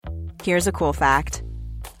Here's a cool fact.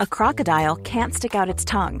 A crocodile can't stick out its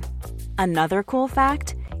tongue. Another cool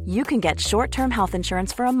fact, you can get short-term health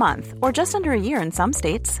insurance for a month or just under a year in some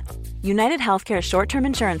states. United Healthcare short-term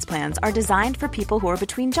insurance plans are designed for people who are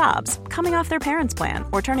between jobs, coming off their parents' plan,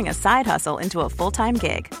 or turning a side hustle into a full-time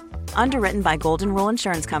gig. Underwritten by Golden Rule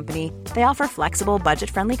Insurance Company, they offer flexible,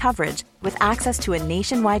 budget-friendly coverage with access to a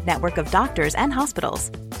nationwide network of doctors and hospitals.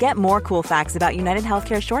 Get more cool facts about United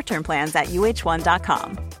Healthcare short-term plans at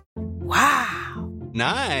uh1.com. Wow.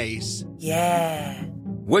 Nice. Yeah.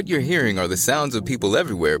 What you're hearing are the sounds of people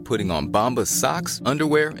everywhere putting on Bombas socks,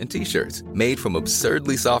 underwear, and T-shirts made from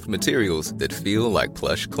absurdly soft materials that feel like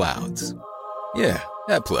plush clouds. Yeah,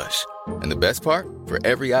 that plush. And the best part? For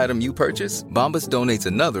every item you purchase, Bombas donates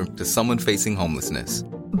another to someone facing homelessness.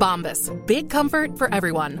 Bombas. Big comfort for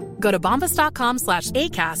everyone. Go to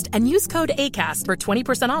bombas.com/ACAST and use code ACAST for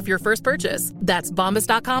 20% off your first purchase. That's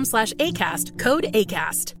bombas.com/ACAST. Code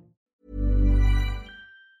ACAST.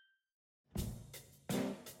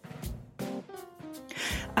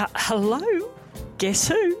 Hello? Guess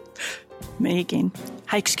who? Me again.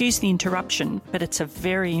 Hey, excuse the interruption, but it's a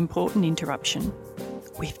very important interruption.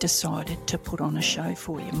 We've decided to put on a show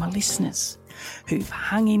for you, my listeners, who've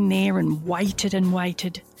hung in there and waited,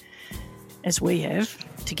 as we have,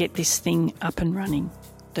 to get this thing up and running.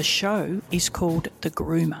 The show is called The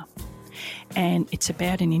Groomer, and it's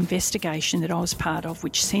about an investigation that I was part of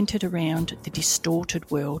which centred around the distorted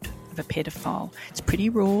world of a pedophile. It's pretty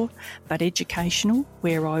raw but educational,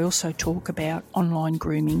 where I also talk about online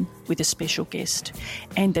grooming with a special guest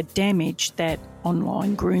and the damage that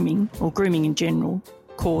online grooming, or grooming in general,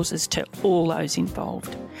 causes to all those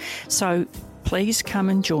involved. So please come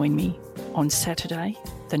and join me on Saturday,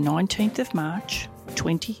 the 19th of March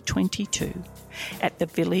 2022 at the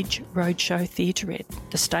Village Roadshow Theatrette,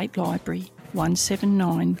 the State Library,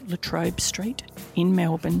 179 Latrobe Street in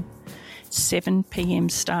Melbourne. 7 p.m.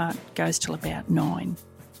 start, goes till about 9.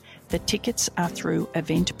 The tickets are through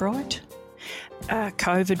Eventbrite.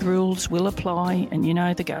 COVID rules will apply, and you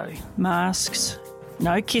know the go. Masks,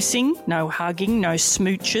 no kissing, no hugging, no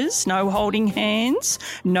smooches, no holding hands,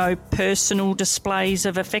 no personal displays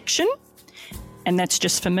of affection. And that's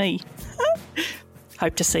just for me.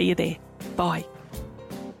 Hope to see you there. Bye.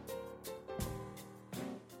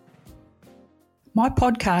 My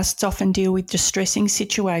podcasts often deal with distressing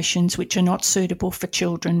situations which are not suitable for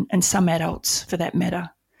children and some adults for that matter.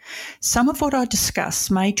 Some of what I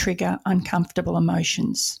discuss may trigger uncomfortable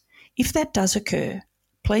emotions. If that does occur,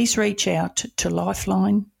 please reach out to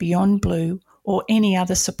Lifeline, Beyond Blue, or any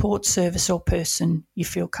other support service or person you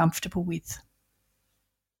feel comfortable with.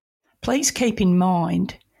 Please keep in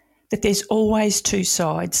mind that there's always two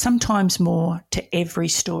sides, sometimes more, to every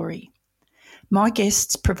story. My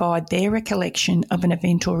guests provide their recollection of an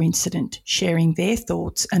event or incident, sharing their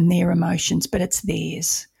thoughts and their emotions, but it's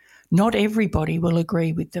theirs. Not everybody will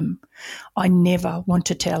agree with them. I never want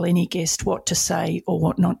to tell any guest what to say or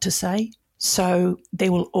what not to say, so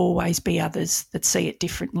there will always be others that see it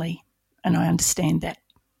differently, and I understand that.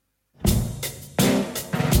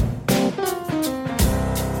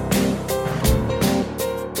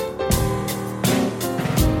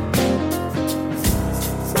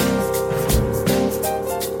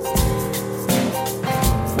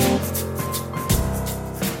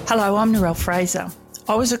 Hello, I'm Narelle Fraser.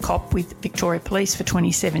 I was a cop with Victoria Police for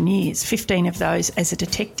 27 years, 15 of those as a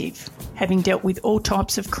detective, having dealt with all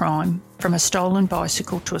types of crime, from a stolen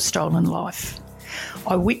bicycle to a stolen life.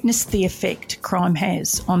 I witnessed the effect crime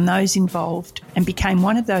has on those involved and became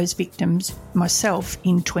one of those victims myself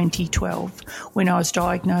in 2012 when I was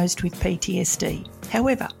diagnosed with PTSD.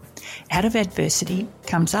 However, out of adversity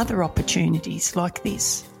comes other opportunities like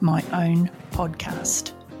this, my own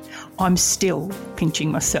podcast. I'm still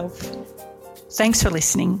pinching myself. Thanks for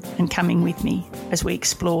listening and coming with me as we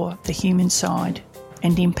explore the human side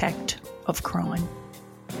and impact of crime.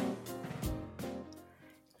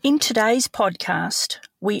 In today's podcast,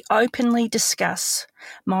 we openly discuss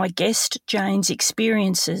my guest Jane's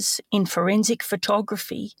experiences in forensic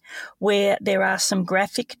photography, where there are some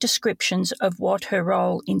graphic descriptions of what her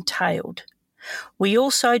role entailed. We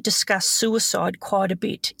also discuss suicide quite a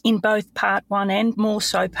bit in both part 1 and more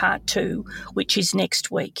so part 2, which is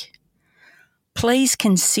next week. Please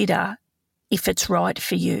consider if it's right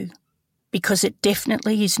for you, because it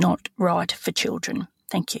definitely is not right for children.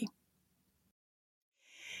 Thank you.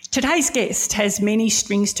 Today's guest has many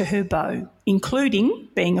strings to her bow, including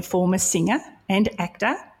being a former singer and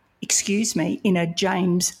actor, in a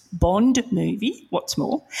James Bond movie, what's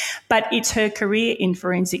more, but it's her career in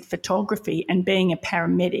forensic photography and being a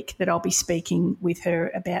paramedic that I'll be speaking with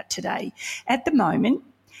her about today. At the moment,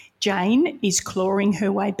 Jane is clawing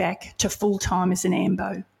her way back to full-time as an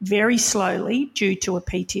AMBO, very slowly due to a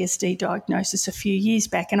PTSD diagnosis a few years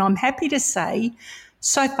back. And I'm happy to say,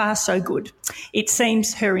 so far so good. It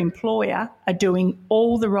seems her employer are doing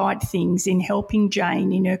all the right things in helping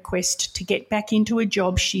Jane in her quest to get back into a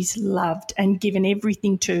job she's loved and given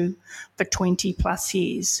everything to for 20 plus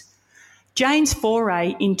years. Jane's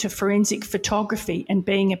foray into forensic photography and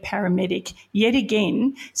being a paramedic yet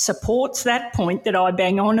again supports that point that I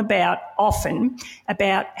bang on about often,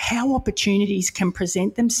 about how opportunities can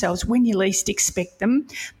present themselves when you least expect them,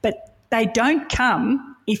 but they don't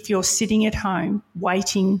come if you're sitting at home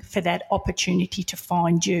waiting for that opportunity to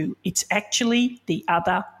find you. It's actually the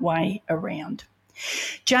other way around.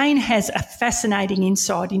 Jane has a fascinating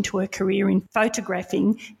insight into her career in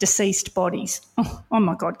photographing deceased bodies. Oh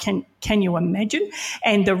my God, can you imagine?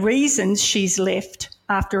 And the reasons she's left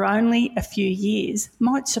after only a few years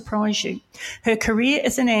might surprise you. Her career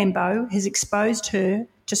as an AMBO has exposed her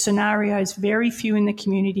to scenarios very few in the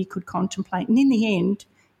community could contemplate. And in the end,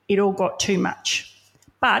 it all got too much.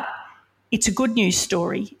 But it's a good news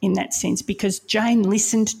story in that sense because Jane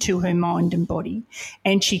listened to her mind and body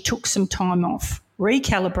and she took some time off,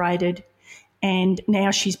 recalibrated, and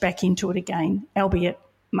now she's back into it again, albeit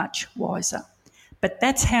much wiser. But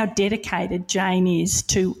that's how dedicated Jane is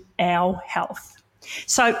to our health.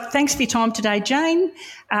 So thanks for your time today, Jane.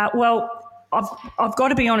 I've got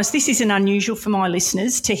to be honest, this isn't unusual for my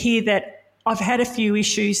listeners to hear that I've had a few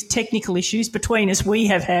issues, technical issues. Between us, we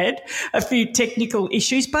have had a few technical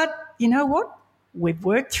issues, but you know what? We've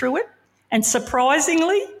worked through it. And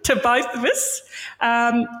surprisingly to both of us,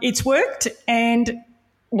 it's worked and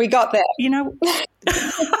we got there. You know,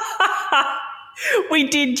 we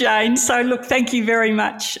did, Jane. So, look, thank you very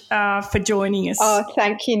much for joining us. Oh,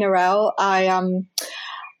 thank you, Narelle.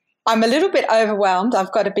 I'm a little bit overwhelmed,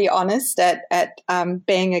 I've got to be honest, at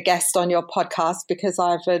being a guest on your podcast because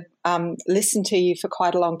I've listened to you for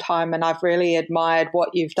quite a long time and I've really admired what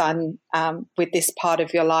you've done with this part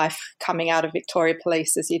of your life coming out of Victoria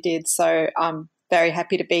Police as you did. So I'm very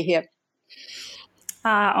happy to be here.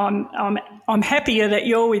 I'm happier that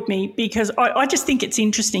you're with me because I just think it's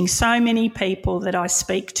interesting. So many people that I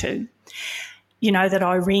speak to, you know, that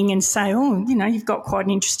I ring and say, oh, you know, you've got quite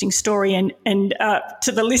an interesting story. And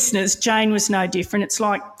to the listeners, Jane was no different. It's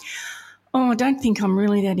like, oh, I don't think I'm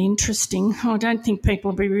really that interesting. Oh, I don't think people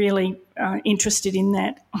will be really interested in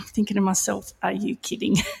that. I'm thinking to myself, are you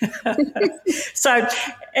kidding? So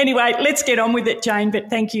anyway, let's get on with it, Jane, but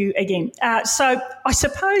thank you again. So I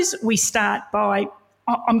suppose we start by,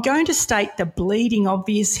 I'm going to state the bleeding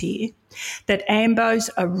obvious here, that AMBOs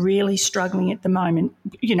are really struggling at the moment,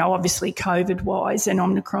 you know, obviously COVID-wise and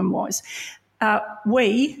Omicron-wise.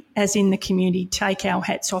 We, as in the community, take our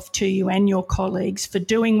hats off to you and your colleagues for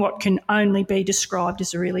doing what can only be described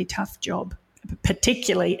as a really tough job,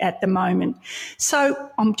 particularly at the moment.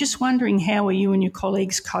 So I'm just wondering, how are you and your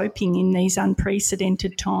colleagues coping in these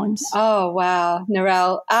unprecedented times? Oh, wow,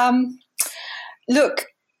 Narelle. Look,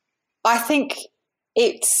 I think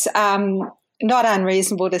it's not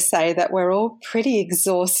unreasonable to say that we're all pretty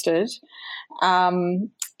exhausted.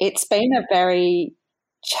 It's been a very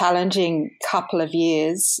challenging couple of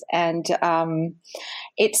years and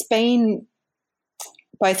it's been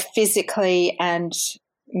both physically and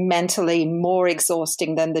mentally more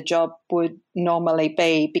exhausting than the job would normally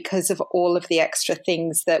be because of all of the extra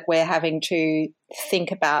things that we're having to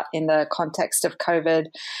think about in the context of COVID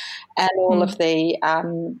and all of the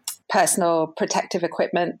personal protective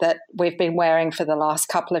equipment that we've been wearing for the last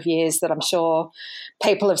couple of years that I'm sure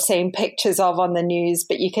people have seen pictures of on the news.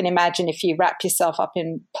 But you can imagine if you wrap yourself up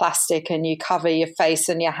in plastic and you cover your face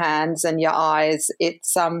and your hands and your eyes, it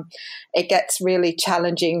gets really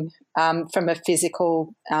challenging from a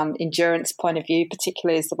physical endurance point of view,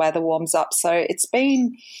 particularly as the weather warms up. So it's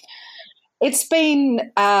been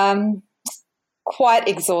quite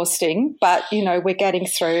exhausting, but, you know, we're getting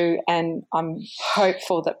through and I'm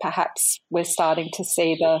hopeful that perhaps we're starting to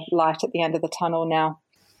see the light at the end of the tunnel now.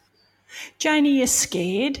 Jane, are you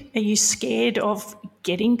scared? Are you scared of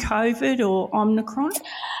getting COVID or Omicron?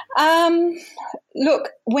 Look,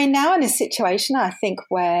 we're now in a situation, I think,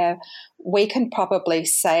 where we can probably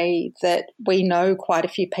say that we know quite a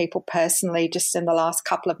few people personally just in the last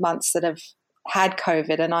couple of months that have had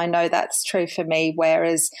COVID, and I know that's true for me,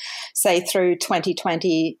 whereas, say, through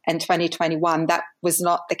 2020 and 2021, that was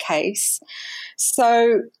not the case.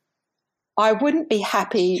 So I wouldn't be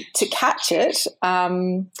happy to catch it,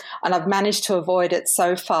 and I've managed to avoid it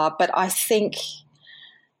so far, but I think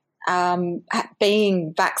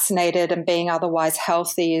being vaccinated and being otherwise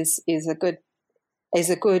healthy is a good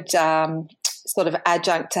sort of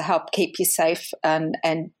adjunct to help keep you safe and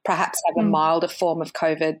perhaps have a milder form of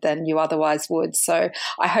COVID than you otherwise would. So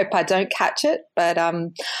I hope I don't catch it, but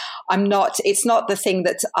it's not the thing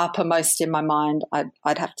that's uppermost in my mind,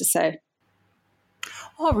 I'd have to say.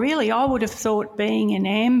 Oh, really? I would have thought being an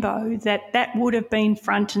AMBO that would have been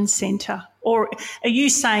front and centre. Or are you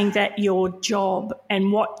saying that your job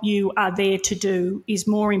and what you are there to do is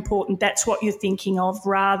more important? That's what you're thinking of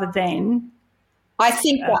rather than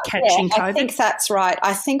catching COVID? I think that's right.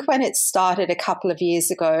 I think when it started a couple of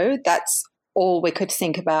years ago, that's all we could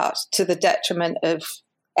think about, to the detriment of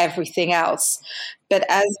everything else. But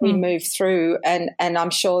as we move through, and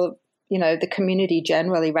I'm sure, you know, the community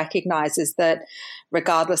generally recognises that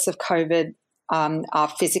regardless of COVID, our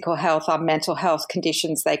physical health, our mental health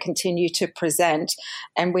conditions, they continue to present,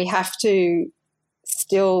 and we have to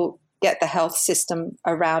still get the health system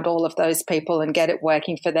around all of those people and get it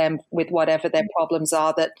working for them with whatever their problems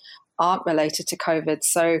are that aren't related to COVID.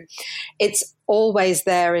 So it's always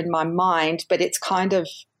there in my mind, but it's kind of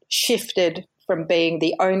shifted from being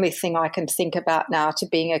the only thing I can think about now to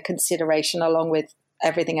being a consideration along with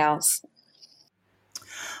everything else.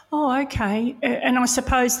 Oh, okay. And I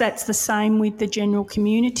suppose that's the same with the general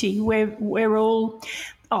community. We're all,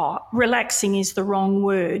 relaxing is the wrong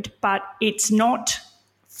word, but it's not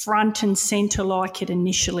front and centre like it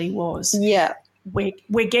initially was. Yeah.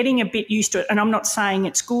 We're getting a bit used to it, and I'm not saying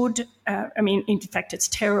it's good. In fact, it's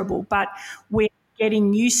terrible, but we're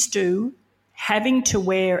getting used to having to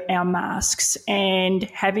wear our masks and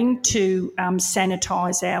having to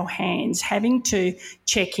sanitise our hands, having to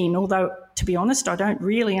check in, although, to be honest, I don't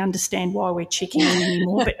really understand why we're checking in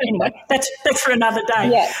anymore. But anyway, that's for another day.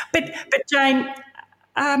 Yeah. But Jane,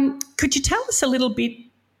 could you tell us a little bit,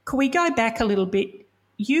 could we go back a little bit?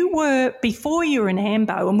 You were, before you were an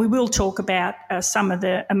AMBO, and we will talk about some of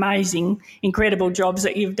the amazing, incredible jobs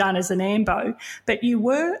that you've done as an AMBO, but you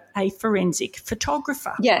were a forensic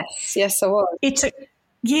photographer. Yes, I was.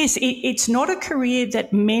 It's not a career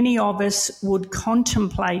that many of us would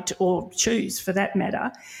contemplate or choose, for that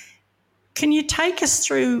matter. Can you take us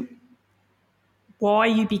through why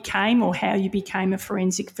you became or how you became a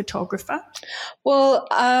forensic photographer? Well,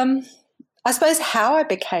 I suppose how I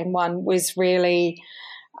became one was really,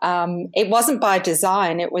 it wasn't by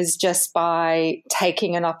design. It was just by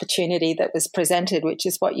taking an opportunity that was presented, which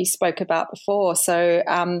is what you spoke about before. So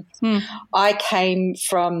I came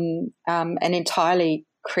from an entirely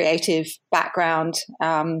creative background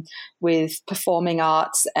with performing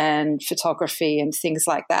arts and photography and things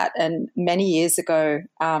like that. And many years ago,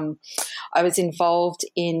 I was involved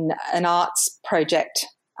in an arts project,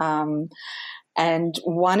 and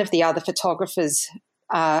one of the other photographers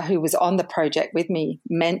who was on the project with me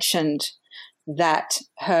mentioned that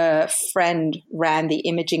her friend ran the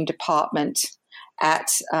imaging department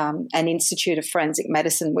at an Institute of Forensic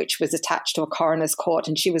Medicine, which was attached to a coroner's court,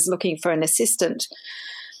 and she was looking for an assistant.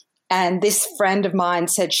 And this friend of mine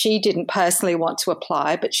said she didn't personally want to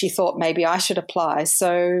apply, but she thought maybe I should apply.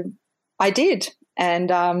 So I did. And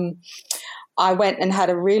I went and had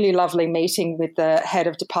a really lovely meeting with the head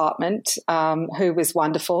of department, who was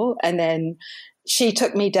wonderful. And then she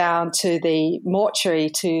took me down to the mortuary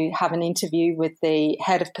to have an interview with the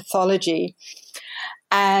head of pathology.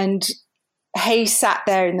 And he sat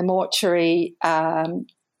there in the mortuary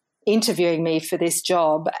interviewing me for this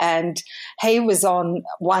job, and he was on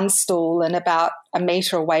one stool, and about a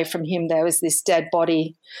metre away from him there was this dead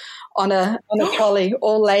body on a trolley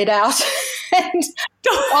all laid out. And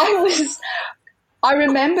I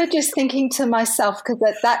remember just thinking to myself, because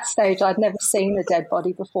at that stage I'd never seen a dead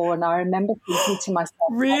body before, and I remember thinking to myself,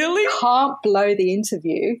 really? I can't blow the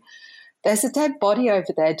interview. There's a dead body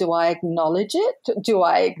over there. Do I acknowledge it? Do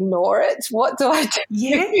I ignore it? What do I do?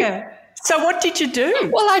 Yeah. So what did you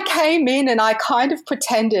do? Well, I came in and I kind of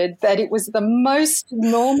pretended that it was the most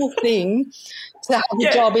normal thing to have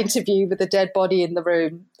a job interview with a dead body in the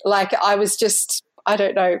room. Like I was just, I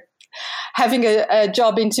don't know, having a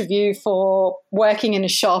job interview for working in a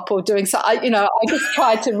shop or doing so. I just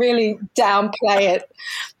tried to really downplay it,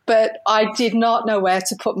 but I did not know where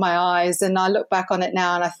to put my eyes. And I look back on it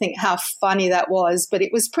now and I think how funny that was, but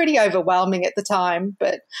it was pretty overwhelming at the time.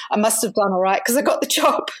 But I must have done all right because I got the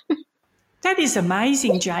job. That is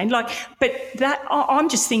amazing, Jane. I'm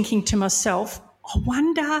just thinking to myself, I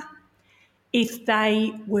wonder if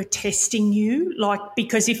they were testing you,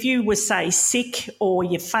 because if you were, say, sick or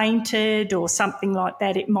you fainted or something like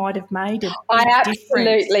that, it might have made a big I difference.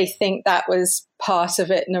 Absolutely think that was part of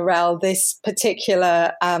it, Narelle. This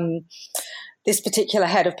particular this particular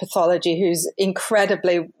head of pathology, who's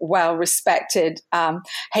incredibly well respected,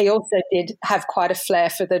 he also did have quite a flair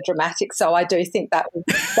for the dramatic. So I do think that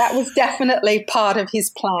was definitely part of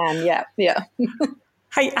his plan. Yeah.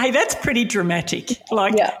 Hey, that's pretty dramatic.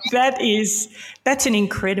 Like, yeah. that's an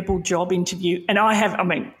incredible job interview. And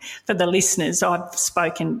for the listeners, I've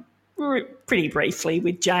spoken pretty briefly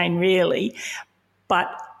with Jane, really, but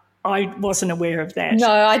I wasn't aware of that.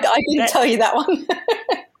 No, I didn't tell you that one.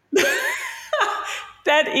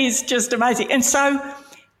 That is just amazing. And so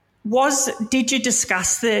did you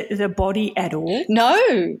discuss the body at all?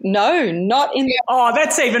 No, not in the... Oh,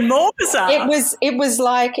 that's even more bizarre. It was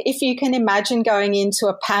like, if you can imagine going into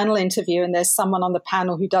a panel interview and there's someone on the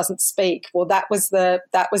panel who doesn't speak. Well, that was the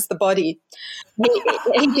body.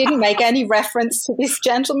 He didn't make any reference to this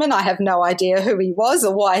gentleman. I have no idea who he was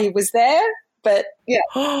or why he was there. But yeah.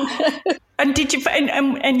 And did you?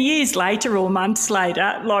 And years later or months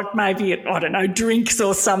later, like maybe at, I don't know, drinks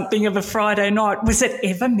or something of a Friday night, was it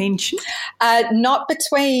ever mentioned? Not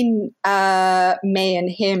between me and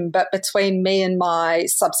him, but between me and my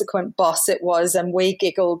subsequent boss it was, and we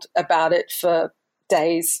giggled about it for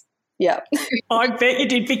days. Yeah. I bet you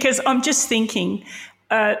did, because I'm just thinking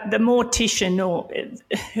the mortician or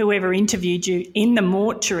whoever interviewed you in the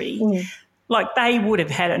mortuary, like they would have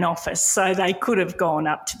had an office, so they could have gone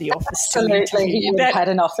up to the office. Absolutely, he would have had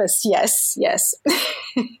an office, yes.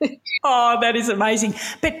 Oh, that is amazing.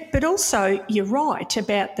 But also you're right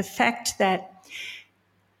about the fact that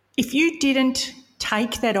if you didn't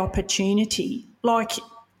take that opportunity, like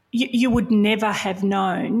you would never have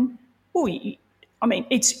known,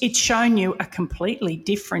 it's shown you a completely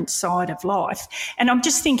different side of life. And I'm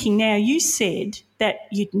just thinking now, you said that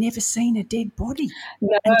you'd never seen a dead body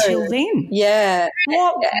until then. Yeah.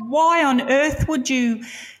 Why on earth would you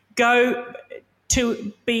go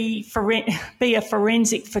to be a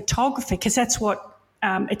forensic photographer? Because that's what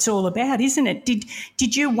it's all about, isn't it?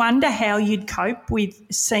 Did you wonder how you'd cope with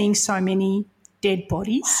seeing so many dead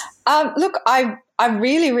bodies? Look, I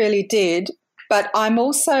really, really did, but I'm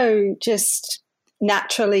also just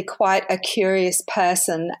naturally quite a curious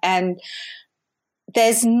person, and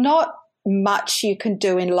there's not much you can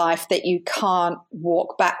do in life that you can't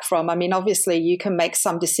walk back from. I mean, obviously you can make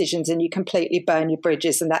some decisions and you completely burn your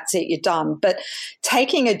bridges and that's it, you're done. But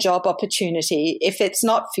taking a job opportunity, if it's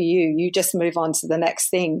not for you, you just move on to the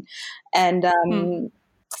next thing. And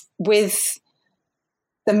with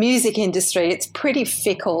the music industry, it's pretty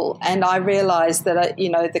fickle, and I realised that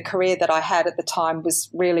the career that I had at the time was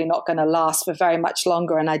really not going to last for very much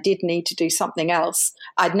longer, and I did need to do something else.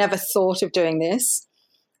 I'd never thought of doing this,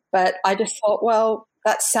 but I just thought, well,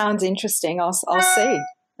 that sounds interesting. I'll see,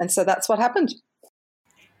 and so that's what happened.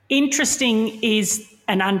 Interesting is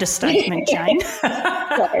an understatement, Jane.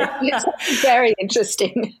 It's very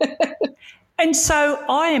interesting. And so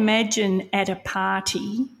I imagine at a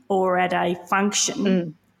party or at a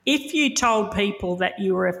function, if you told people that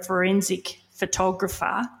you were a forensic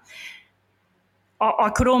photographer,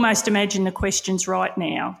 I could almost imagine the questions right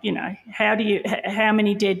now. You know, how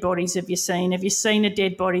many dead bodies have you seen? Have you seen a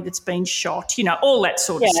dead body that's been shot? You know, all that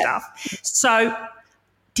sort of stuff. So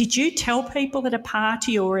did you tell people at a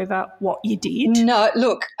party or ever what you did? No,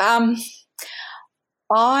 look, I'm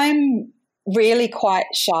really quite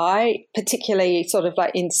shy, particularly sort of like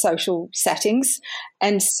in social settings.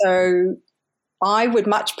 And so I would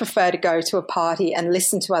much prefer to go to a party and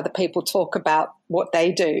listen to other people talk about what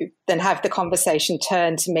they do than have the conversation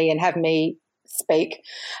turn to me and have me speak.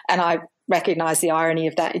 And I recognise the irony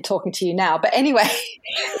of that in talking to you now. But anyway.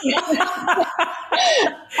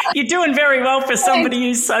 You're doing very well for somebody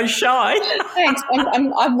who's so shy. Thanks.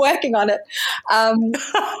 I'm working on it.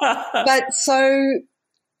 But so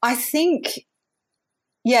I think,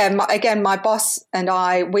 my boss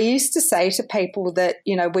and we used to say to people that,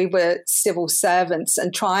 we were civil servants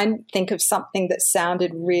and try and think of something that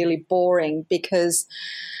sounded really boring, because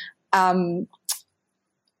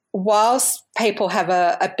whilst people have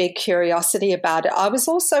a big curiosity about it, I was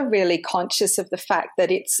also really conscious of the fact that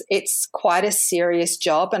it's quite a serious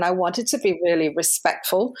job, and I wanted to be really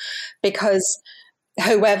respectful, because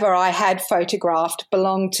whoever I had photographed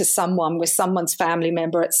belonged to someone, with someone's family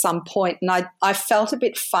member at some point. And I felt a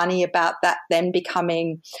bit funny about that then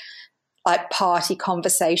becoming like party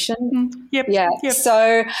conversation. Yep.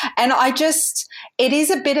 So, and it is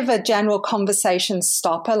a bit of a general conversation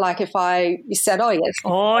stopper. Like if you said,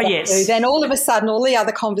 yes, then all of a sudden all the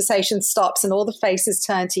other conversation stops and all the faces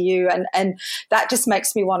turn to you. And that just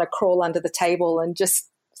makes me want to crawl under the table and just,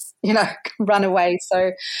 run away.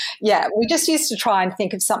 So, we just used to try and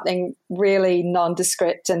think of something really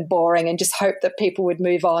nondescript and boring and just hope that people would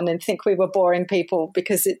move on and think we were boring people,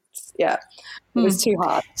 because Yeah, it was too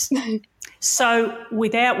hard. So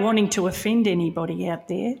without wanting to offend anybody out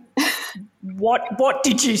there, what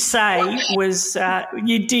did you say was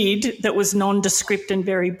you did that was nondescript and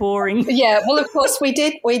very boring? Yeah, well, of course, we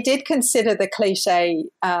did consider the cliche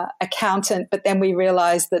accountant, but then we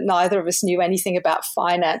realised that neither of us knew anything about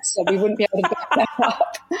finance, so we wouldn't be able to back that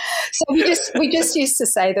up. So we just used to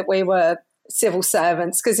say that we were civil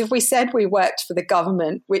servants, because if we said we worked for the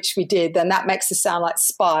government, which we did, then that makes us sound like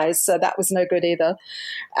spies, so that was no good either.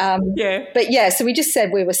 But yeah, so we just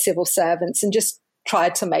said we were civil servants and just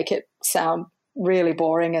tried to make it sound really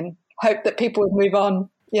boring and hope that people would move on.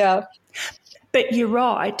 Yeah. But you're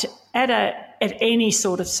right, at any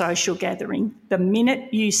sort of social gathering, the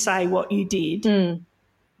minute you say what you did,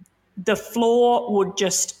 the floor would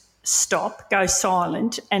just stop, go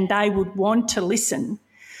silent, and they would want to listen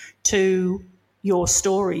to your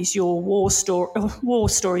stories, your war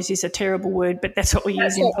stories is a terrible word, but that's what we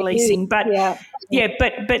use in policing. But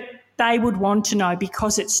but they would want to know,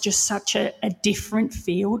 because it's just such a different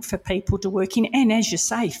field for people to work in, and as you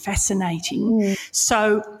say, fascinating.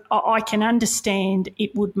 So I can understand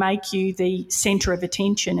it would make you the centre of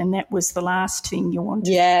attention, and that was the last thing you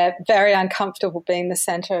wanted. Yeah, very uncomfortable being the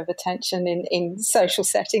centre of attention in social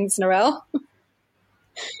settings, Narelle.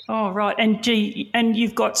 Oh, right. And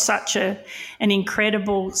you've got such an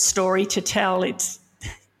incredible story to tell.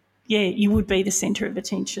 You would be the centre of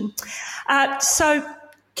attention. So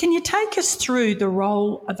can you take us through the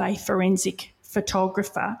role of a forensic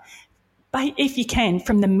photographer, if you can,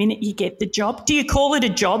 from the minute you get the job? Do you call it a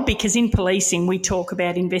job? Because in policing we talk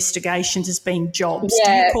about investigations as being jobs.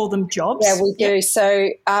 Yeah. Do you call them jobs? Yeah, we do. So,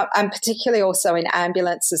 and particularly also in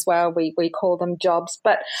ambulance as well, we call them jobs.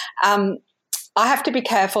 But I have to be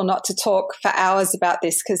careful not to talk for hours about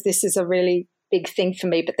this, because this is a really big thing for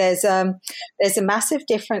me. But there's a massive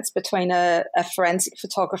difference between a forensic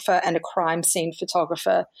photographer and a crime scene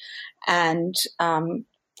photographer. And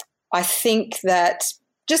I think that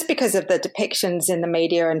just because of the depictions in the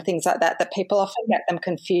media and things like that, that people often get them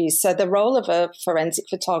confused. So the role of a forensic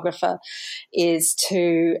photographer is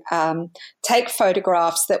to take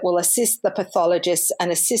photographs that will assist the pathologist and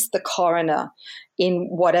assist the coroner in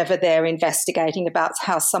whatever they're investigating about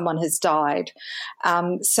how someone has died.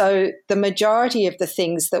 So the majority of the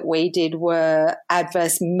things that we did were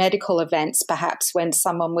adverse medical events, perhaps when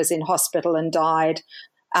someone was in hospital and died,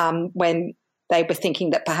 when they were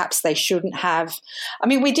thinking that perhaps they shouldn't have. I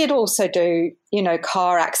mean, we did also do,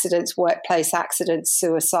 car accidents, workplace accidents,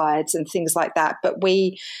 suicides and things like that, but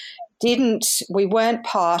we weren't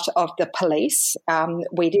part of the police.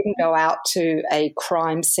 We didn't go out to a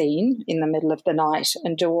crime scene in the middle of the night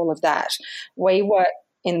and do all of that. We worked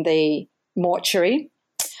in the mortuary,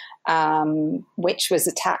 which was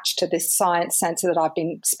attached to this science centre that I've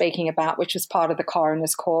been speaking about, which was part of the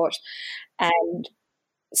coroner's court. And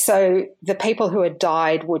so the people who had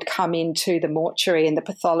died would come into the mortuary and the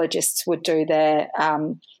pathologists would do their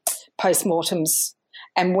postmortems,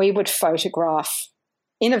 and we would photograph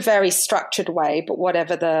in a very structured way, but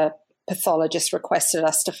whatever the pathologist requested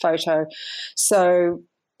us to photo. So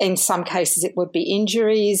in some cases it would be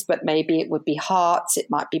injuries, but maybe it would be hearts, it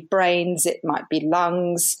might be brains, it might be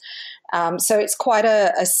lungs. So it's quite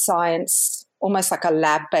a science, almost like a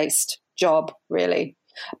lab-based job, really.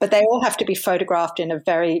 But they all have to be photographed in a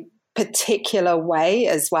very particular way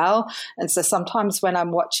as well. And so sometimes when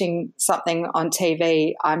I'm watching something on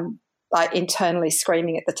TV, I'm like internally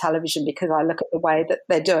screaming at the television because I look at the way that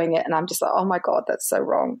they're doing it and I'm just like, oh my God, that's so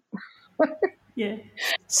wrong. Yeah.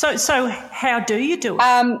 So how do you do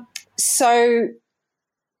it? So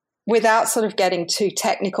without sort of getting too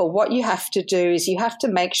technical, what you have to do is you have to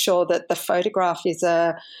make sure that the photograph is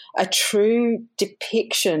a true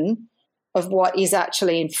depiction of what is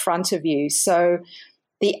actually in front of you. So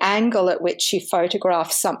the angle at which you photograph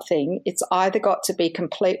something, it's either got to be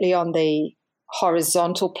completely on the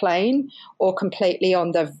horizontal plane or completely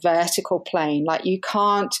on the vertical plane. Like you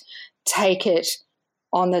can't take it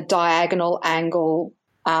on the diagonal angle.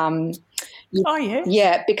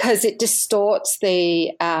 Yeah, because it distorts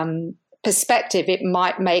the perspective. It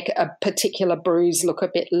might make a particular bruise look a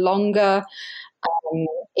bit longer.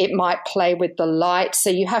 It might play with the light. So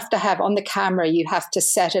you have to have on the camera, you have to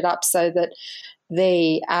set it up so that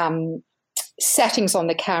the settings on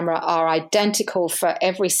the camera are identical for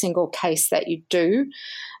every single case that you do.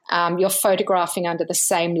 You're photographing under the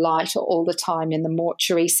same light all the time in the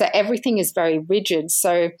mortuary. So everything is very rigid.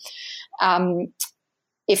 So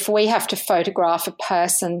if we have to photograph a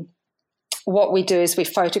person, what we do is we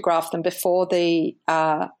photograph them before the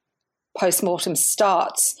postmortem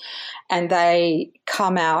starts, and they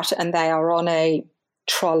come out and they are on a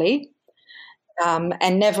trolley.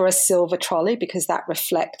 and never a silver trolley because that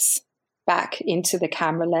reflects back into the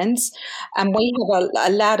camera lens. And we have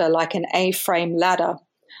a ladder, like an A-frame ladder,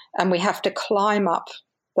 and we have to climb up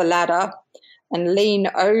the ladder and lean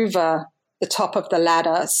over the top of the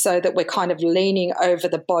ladder so that we're kind of leaning over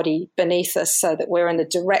the body beneath us so that we're in a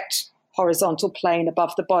direct horizontal plane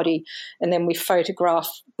above the body. And then we photograph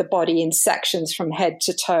the body in sections from head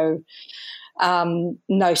to toe,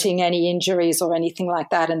 noting any injuries or anything like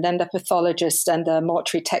that. And then the pathologist and the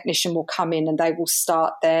mortuary technician will come in and they will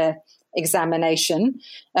start their examination,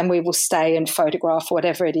 and we will stay and photograph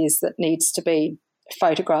whatever it is that needs to be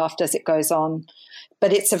photographed as it goes on.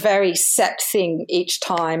 But it's a very set thing each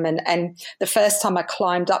time. And the first time I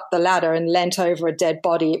climbed up the ladder and leant over a dead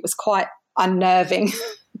body, it was quite unnerving.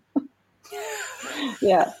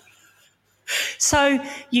 Yeah. So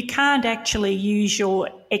you can't actually use your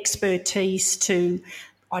expertise to,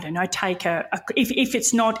 I don't know, take if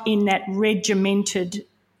it's not in that regimented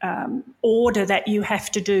order that you have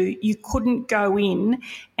to do, you couldn't go in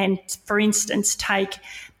and, for instance, take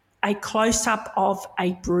a close-up of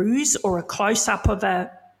a bruise or a close-up of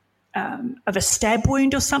a stab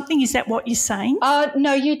wound or something? Is that what you're saying?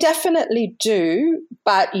 No, you definitely do,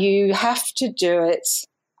 but you have to do it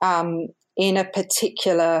in a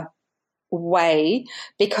particular way,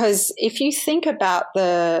 because if you think about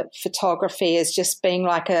the photography as just being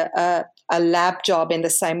like a lab job in the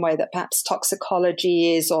same way that perhaps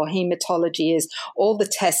toxicology is or hematology is, all the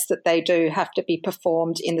tests that they do have to be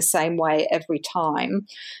performed in the same way every time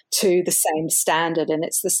to the same standard. And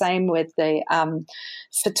it's the same with the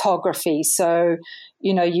photography. So,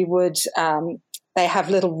 you know, you would they have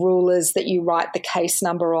little rulers that you write the case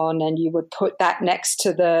number on, and you would put that next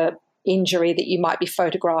to the injury that you might be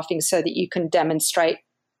photographing so that you can demonstrate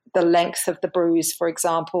the length of the bruise, for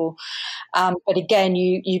example. But again,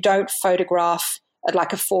 you don't photograph at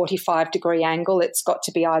like a 45-degree angle. It's got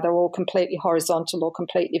to be either all completely horizontal or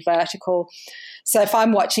completely vertical. So if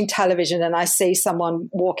I'm watching television and I see someone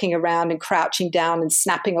walking around and crouching down and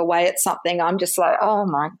snapping away at something, I'm just like, oh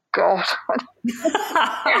my God.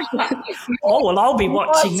 Oh, well, I'll be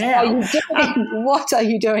watching now. What are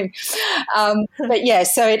you doing? But yeah,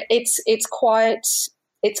 so it's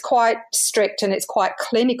quite strict and it's quite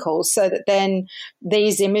clinical, so that then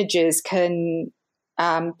these images can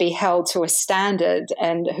be held to a standard,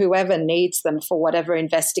 and whoever needs them for whatever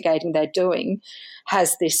investigating they're doing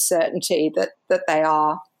has this certainty that they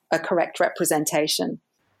are a correct representation.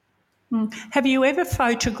 Have you ever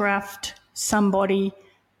photographed somebody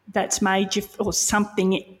that's made you, or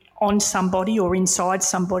something on somebody or inside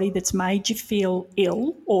somebody that's made you feel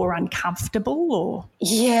ill or uncomfortable? Or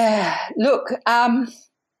yeah, look,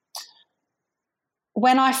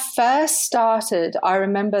 when I first started, I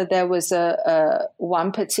remember there was a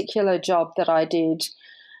one particular job that I did,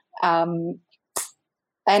 and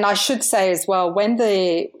I should say as well, when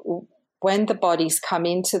the bodies come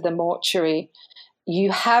into the mortuary,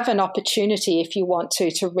 you have an opportunity, if you want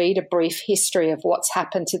to read a brief history of what's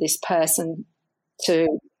happened to this person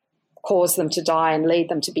to cause them to die and lead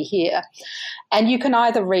them to be here. And you can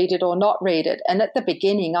either read it or not read it. And at the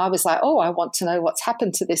beginning, I was like, oh, I want to know what's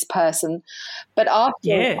happened to this person. But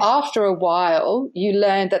after a while, you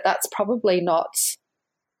learn that that's probably not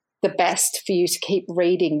the best for you to keep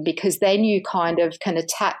reading, because then you kind of can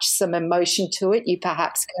attach some emotion to it. You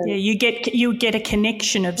perhaps can. Yeah, you get a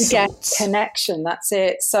connection of sorts. Get connection, that's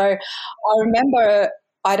it. So I remember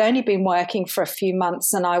I'd only been working for a few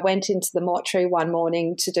months, and I went into the mortuary one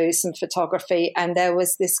morning to do some photography, and there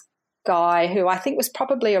was this guy who I think was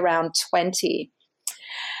probably around 20,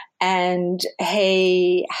 and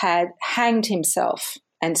he had hanged himself,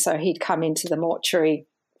 and so he'd come into the mortuary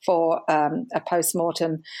for a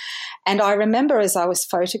post-mortem. And I remember as I was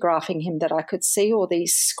photographing him that I could see all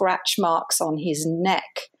these scratch marks on his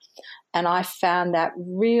neck, and I found that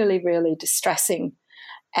really, really distressing.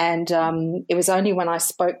 And it was only when I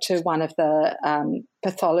spoke to one of the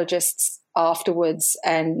pathologists afterwards,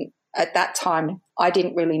 and at that time I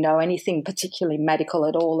didn't really know anything particularly medical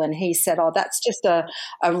at all, and he said, oh, that's just a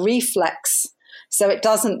reflex. So it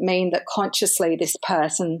doesn't mean that consciously this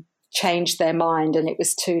person changed their mind and it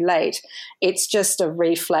was too late. It's just a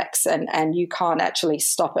reflex, and you can't actually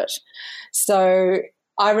stop it. So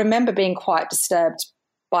I remember being quite disturbed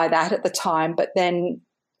by that at the time, but then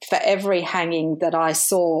for every hanging that I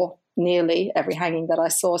saw, nearly every hanging that I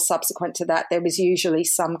saw subsequent to that, there was usually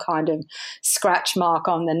some kind of scratch mark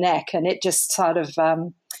on the neck, and it just sort of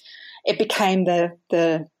it became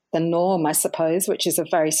the norm, I suppose, which is a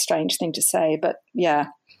very strange thing to say, but yeah.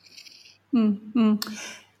 Mm-hmm.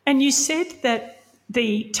 And you said that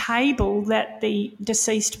the table that the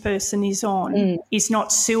deceased person is on is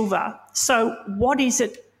not silver. So what is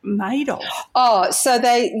it made of? Oh, so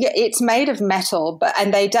it's made of metal,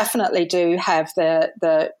 and they definitely do have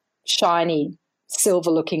the shiny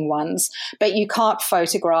silver-looking ones, but you can't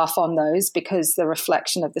photograph on those because the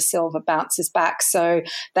reflection of the silver bounces back. So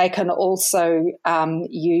they can also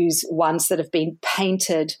use ones that have been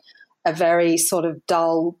painted a very sort of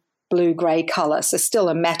dull blue-grey colour. So still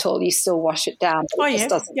a metal, you still wash it down, but it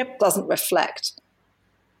just doesn't reflect.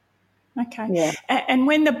 Okay. Yeah. And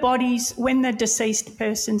when the deceased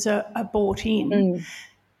persons are brought in,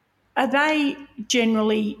 are they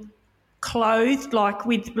generally clothed, like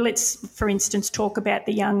let's, for instance, talk about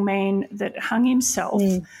the young man that hung himself.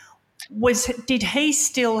 Did he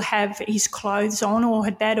still have his clothes on, or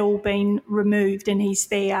had that all been removed and he's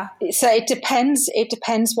there? So it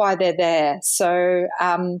depends why they're there. So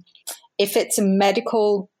if it's a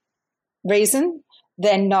medical reason,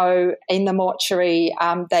 then no, in the mortuary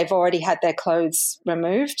they've already had their clothes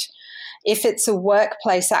removed. If it's a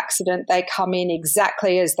workplace accident, they come in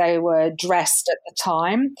exactly as they were dressed at the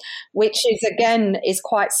time, which is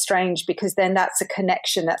quite strange, because then that's a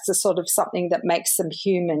connection. That's a sort of something that makes them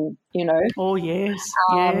human, you know. Oh, yes,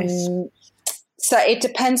 yes. So it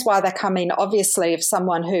depends why they come in. Obviously, if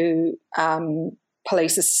someone who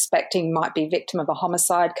police are suspecting might be victim of a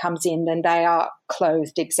homicide comes in, then they are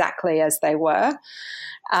clothed exactly as they were.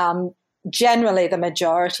 Generally, the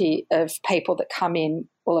majority of people that come in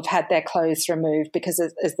will have had their clothes removed, because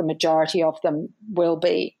as the majority of them will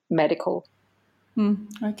be medical.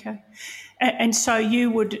 Okay. And so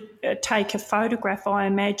you would take a photograph, I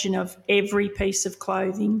imagine, of every piece of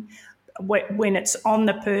clothing when it's on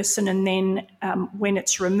the person, and then when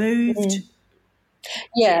it's removed?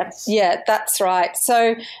 Yeah, that's right.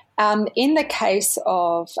 So in the case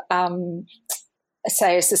of,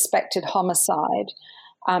 say, a suspected homicide,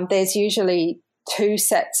 there's usually two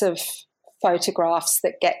sets of photographs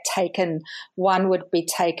that get taken. One would be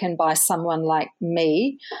taken by someone like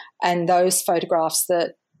me, and those photographs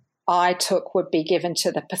that I took would be given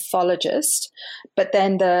to the pathologist. But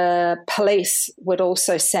then the police would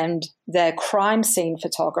also send their crime scene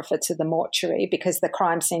photographer to the mortuary, because the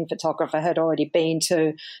crime scene photographer had already been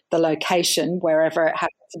to the location, wherever it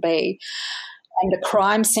happened to be. And the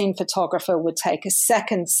crime scene photographer would take a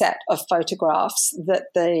second set of photographs that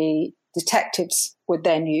the detectives would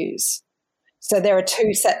then use. So there are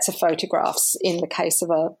two sets of photographs in the case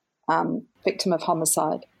of a victim of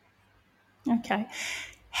homicide. Okay.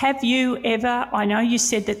 Have you ever, I know you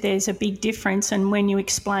said that there's a big difference, and when you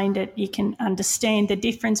explained it, you can understand the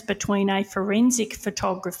difference between a forensic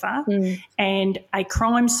photographer and a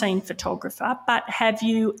crime scene photographer, but have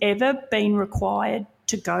you ever been required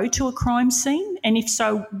to go to a crime scene? And if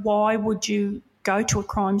so, why would you go to a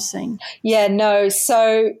crime scene? Yeah, no.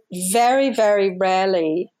 So very, very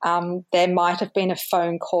rarely there might have been a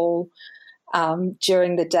phone call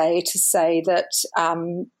during the day to say that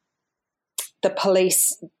the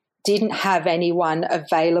police didn't have anyone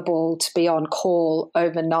available to be on call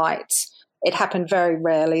overnight. It happened very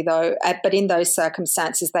rarely, though. But in those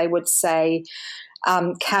circumstances, they would say,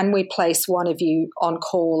 can we place one of you on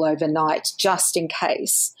call overnight just in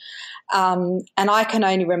case? And I can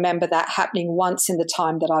only remember that happening once in the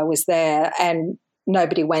time that I was there, and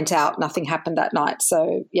nobody went out. Nothing happened that night.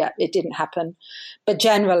 So, yeah, it didn't happen. But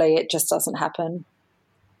generally, it just doesn't happen.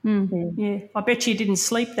 Yeah, I bet you didn't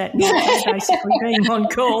sleep that night, basically being on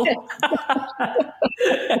call.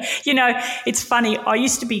 You know, it's funny. I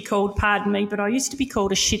used to be called, pardon me, but I used to be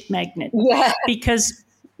called a shit magnet. Yeah. Because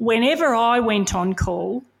whenever I went on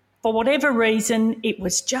call, for whatever reason, it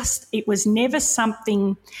was never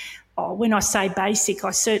something, when I say basic, I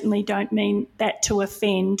certainly don't mean that to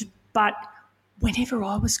offend, but whenever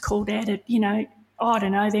I was called out at, I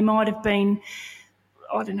don't know, there might have been,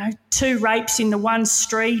 2 rapes in the one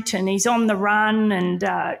street, and he's on the run, and,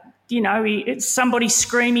 it's somebody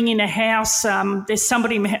screaming in a house. There's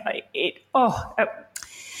somebody,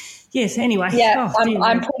 yes, anyway. Yeah,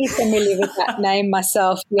 I'm pretty familiar with that name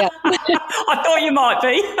myself, yeah. I thought you might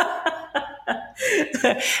be.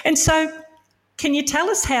 And so can you tell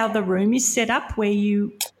us how the room is set up where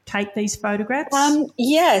you take these photographs?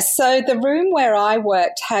 So the room where I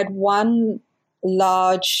worked had one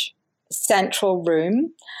large central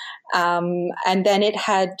room, and then it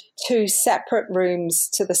had 2 separate rooms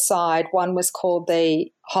to the side. One was called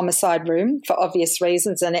the homicide room for obvious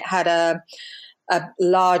reasons, and it had a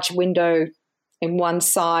large window in one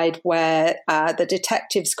side where the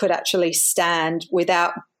detectives could actually stand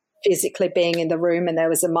without physically being in the room, and there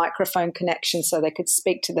was a microphone connection so they could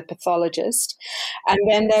speak to the pathologist. And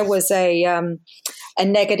then there was a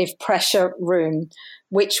negative pressure room,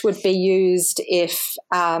 which would be used if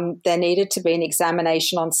there needed to be an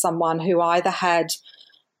examination on someone who either had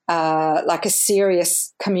like a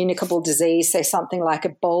serious communicable disease, say something like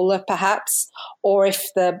Ebola perhaps, or if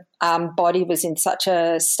the body was in such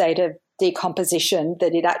a state of decomposition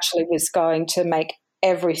that it actually was going to make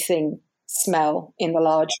everything smell in the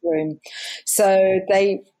large room. So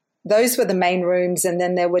those were the main rooms, and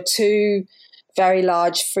then there were two very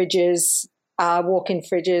large fridges, walk-in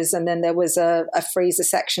fridges, and then there was a freezer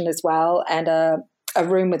section as well, and a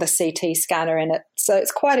room with a CT scanner in it. So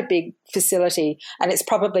it's quite a big facility, and it's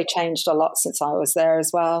probably changed a lot since I was there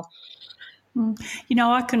as well. You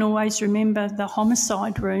know, I can always remember the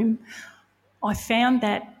homicide room. I found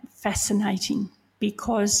that fascinating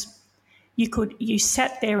because you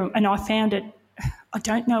sat there, and I found it, I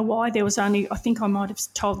don't know why, there was only, I think I might have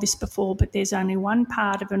told this before, but there's only one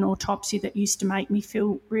part of an autopsy that used to make me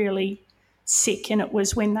feel really sick, and it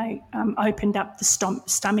was when they opened up the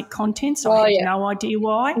stomach contents. I had no idea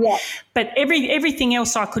why. Yeah. But everything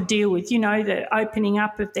else I could deal with, you know, the opening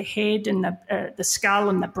up of the head and the skull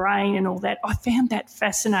and the brain and all that. I found that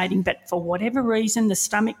fascinating, but for whatever reason, the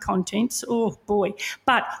stomach contents, oh boy.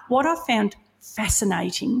 But what I found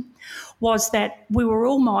fascinating was that we were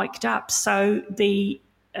all mic'd up, so the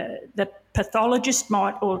pathologist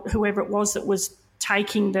or whoever it was that was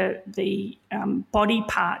taking the body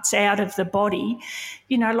parts out of the body,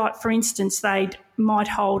 you know, like for instance, might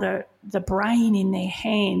hold the brain in their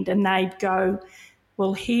hand and they'd go,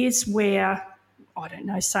 well, here's where, I don't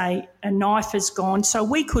know, say a knife has gone. So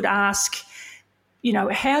we could ask, you know,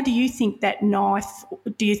 how do you think that knife,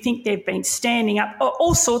 do you think they've been standing up,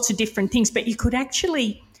 all sorts of different things, but you could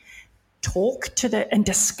actually talk to and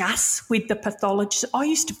discuss with the pathologist. I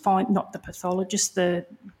used to find, not the pathologist,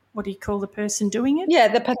 what do you call the person doing it? Yeah,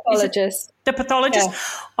 the pathologist. The pathologist. Yeah.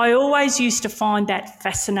 I always used to find that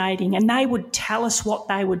fascinating, and they would tell us what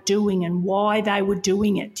they were doing and why they were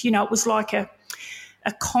doing it. You know, it was like a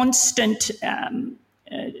constant not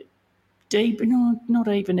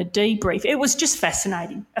even a debrief. It was just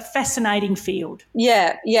fascinating, a fascinating field.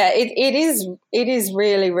 Yeah, it is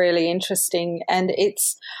really, really interesting, and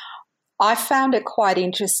I found it quite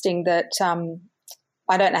interesting that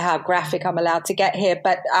I don't know how graphic I'm allowed to get here,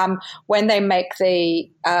 but when they make the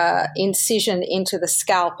incision into the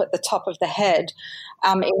scalp at the top of the head,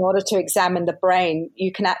 in order to examine the brain,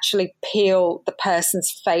 you can actually peel the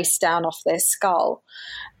person's face down off their skull.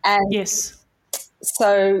 And yes.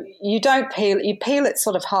 So you peel it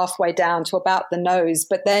sort of halfway down to about the nose.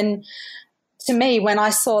 But then to me, when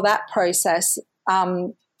I saw that process,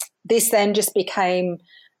 this then just became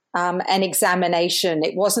an examination.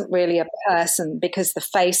 It wasn't really a person because the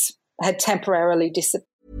face had temporarily disappeared.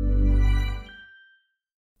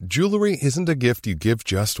 Jewelry isn't a gift you give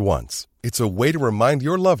just once. It's a way to remind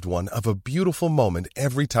your loved one of a beautiful moment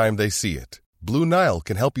every time they see it. Blue Nile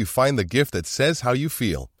can help you find the gift that says how you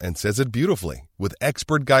feel and says it beautifully, with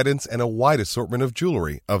expert guidance and a wide assortment of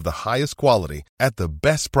jewelry of the highest quality at the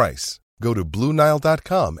best price. Go to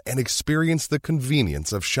BlueNile.com and experience the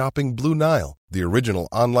convenience of shopping Blue Nile, the original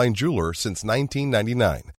online jeweler since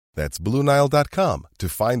 1999. That's BlueNile.com to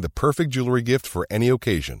find the perfect jewelry gift for any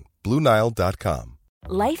occasion. BlueNile.com.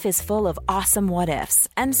 Life is full of awesome what-ifs,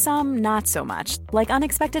 and some not so much, like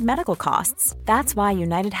unexpected medical costs. That's why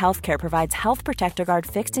United Healthcare provides Health Protector Guard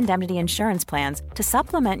fixed indemnity insurance plans to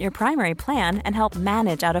supplement your primary plan and help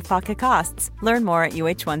manage out-of-pocket costs. Learn more at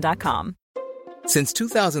UH1.com. Since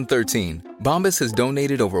 2013, Bombas has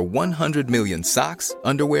donated over 100 million socks,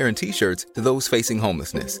 underwear, and T-shirts to those facing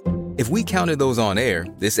homelessness. If we counted those on air,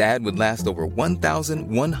 this ad would last over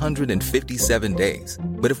 1,157 days.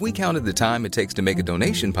 But if we counted the time it takes to make a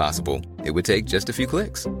donation possible, it would take just a few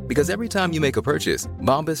clicks. Because every time you make a purchase,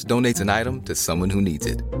 Bombas donates an item to someone who needs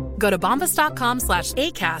it. Go to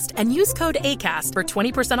bombas.com/ACAST and use code ACAST for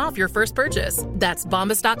 20% off your first purchase. That's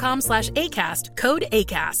bombas.com/ACAST, code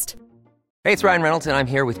ACAST. Hey, it's Ryan Reynolds, and I'm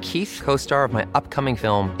here with Keith, co-star of my upcoming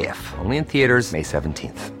film, If, only in theaters May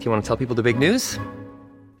 17th. Do you want to tell people the big news?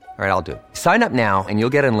 All right, I'll do it. Sign up now and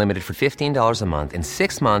you'll get unlimited for $15 a month and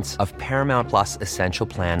 6 months of Paramount Plus Essential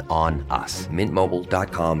Plan on us.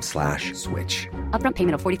 MintMobile.com/switch. Upfront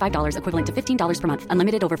payment of $45 equivalent to $15 per month.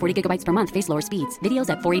 Unlimited over 40 gigabytes per month. Face lower speeds.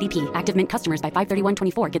 Videos at 480p. Active Mint customers by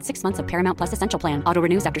 531.24 get 6 months of Paramount Plus Essential Plan. Auto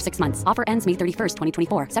renews after 6 months. Offer ends May 31st,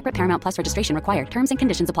 2024. Separate Paramount Plus registration required. Terms and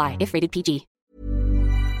conditions apply if rated PG.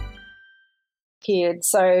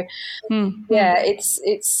 So, yeah,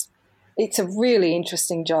 it's a really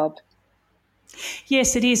interesting job.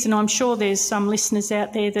 Yes, it is, and I'm sure there's some listeners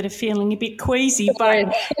out there that are feeling a bit queasy.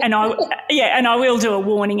 But and I will do a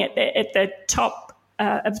warning at the top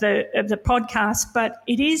of the podcast. But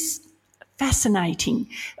it is fascinating,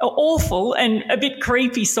 awful, and a bit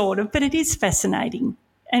creepy, sort of. But it is fascinating,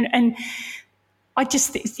 and I just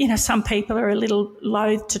think, some people are a little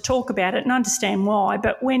loath to talk about it, and understand why.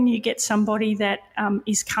 But when you get somebody that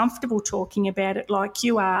is comfortable talking about it, like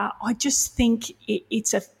you are, I just think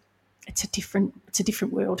it's a different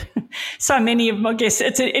world. So many of them, I guess,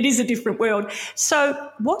 it is a different world. So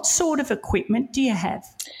what sort of equipment do you have?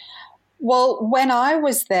 Well, when I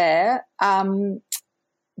was there,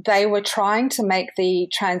 they were trying to make the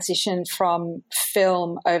transition from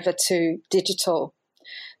film over to digital.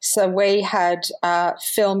 So we had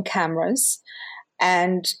film cameras,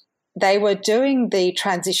 and they were doing the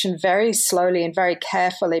transition very slowly and very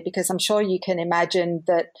carefully, because I'm sure you can imagine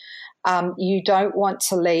that you don't want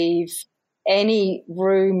to leave any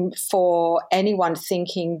room for anyone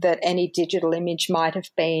thinking that any digital image might have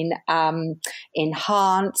been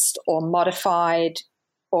enhanced or modified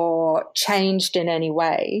or changed in any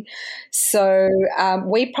way. So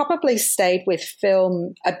we probably stayed with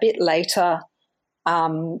film a bit later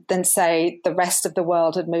than, say, the rest of the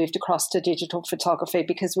world had moved across to digital photography,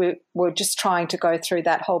 because we were just trying to go through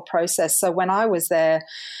that whole process. So when I was there,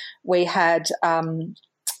 we had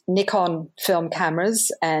Nikon film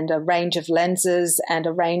cameras and a range of lenses and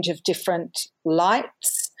a range of different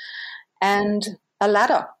lights and a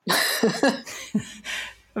ladder.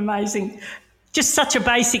 Amazing. Just such a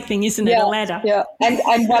basic thing, isn't it? A ladder. Yeah,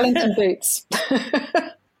 and Wellington boots.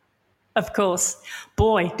 Of course.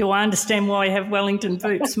 Boy, do I understand why you have Wellington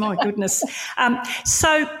boots. My goodness.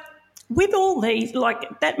 So with all these,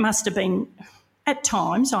 that must have been, at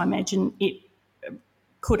times, I imagine it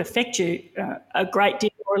could affect you a great deal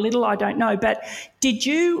or a little, I don't know. But did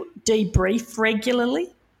you debrief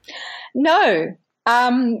regularly? No,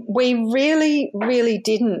 we really, really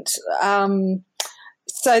didn't.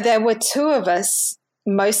 So there were two of us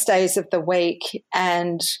most days of the week,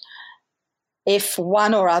 and if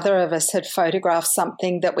one or other of us had photographed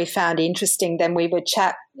something that we found interesting, then we would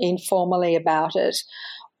chat informally about it.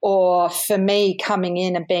 Or for me, coming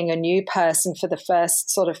in and being a new person for the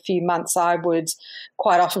first sort of few months, I would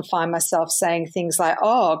quite often find myself saying things like,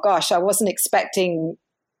 oh, gosh, I wasn't expecting ...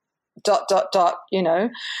 I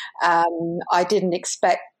didn't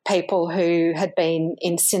expect people who had been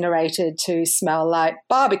incinerated to smell like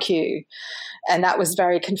barbecue. And that was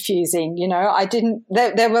very confusing.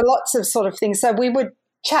 There were lots of sort of things. So we would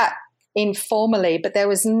chat informally, but there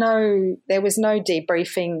was no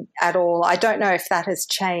debriefing at all. I don't know if that has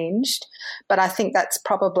changed, but I think that's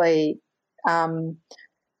probably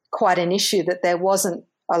quite an issue, that there wasn't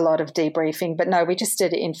a lot of debriefing. But no, we just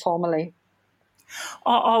did it informally.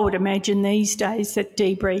 I would imagine these days that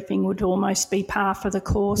debriefing would almost be par for the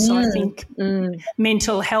course. I think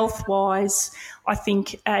mental health wise, I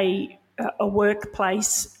think a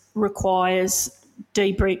workplace would require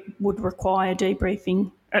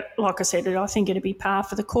debriefing. Like I said, I think it'd be par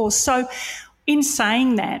for the course. So in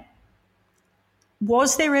saying that,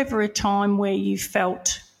 was there ever a time where you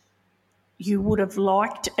felt you would have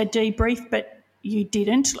liked a debrief but you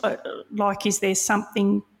didn't? Like, is there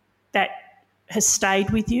something that has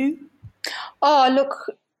stayed with you? Oh, look,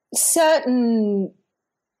 certain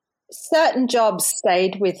jobs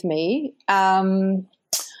stayed with me. But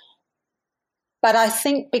I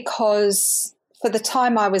think because for the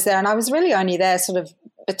time I was there, and I was really only there sort of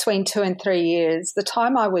between 2 and 3 years, the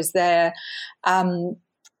time I was there, I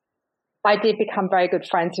did become very good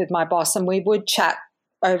friends with my boss, and we would chat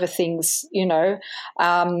over things, we'd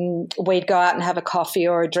go out and have a coffee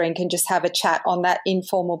or a drink and just have a chat on that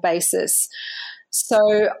informal basis.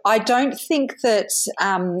 So I don't think that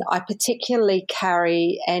I particularly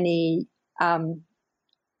carry any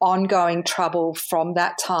ongoing trouble from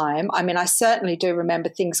that time. I mean, I certainly do remember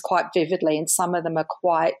things quite vividly, and some of them are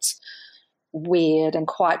quite weird and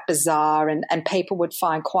quite bizarre and people would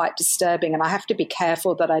find quite disturbing. And I have to be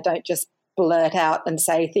careful that I don't just blurt out and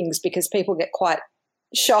say things, because people get quite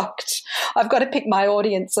shocked. I've got to pick my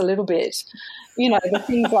audience a little bit. The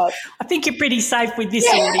things like, I think you're pretty safe with this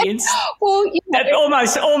audience. Well,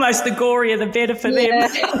 almost the gorier the better for them.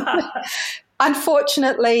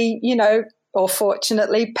 Unfortunately, or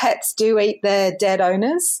fortunately, pets do eat their dead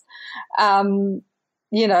owners.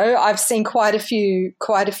 I've seen quite a few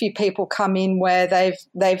people come in where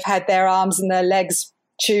they've had their arms and their legs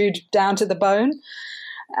chewed down to the bone.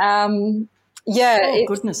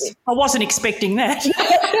 Goodness. I wasn't expecting that.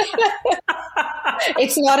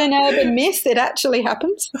 It's not an urban myth. It actually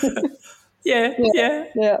happens. Yeah.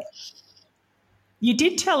 You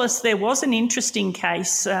did tell us there was an interesting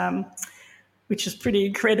case, which is pretty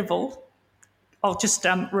incredible. I'll just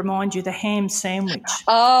remind you, the ham sandwich.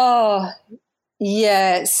 Oh,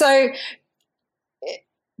 yeah. So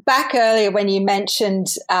back earlier when you mentioned,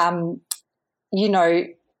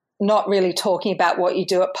 not really talking about what you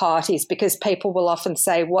do at parties, because people will often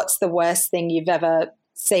say, what's the worst thing you've ever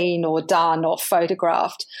seen or done or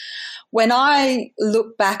photographed? When I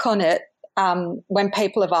look back on it, when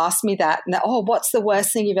people have asked me that, and what's the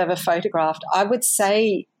worst thing you've ever photographed? I would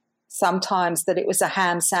say sometimes that it was a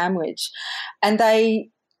ham sandwich, and they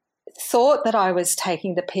thought that I was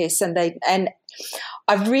taking the piss, and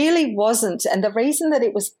I really wasn't. And the reason that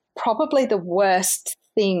it was probably the worst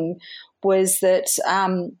thing was that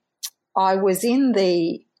I was in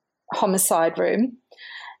the homicide room,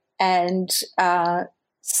 and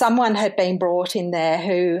someone had been brought in there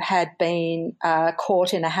who had been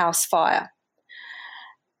caught in a house fire.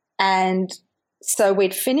 And so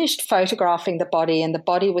we'd finished photographing the body, and the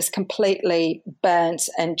body was completely burnt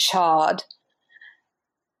and charred.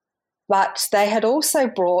 But they had also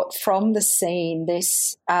brought from the scene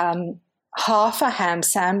this half a ham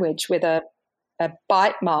sandwich with a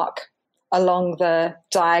bite mark along the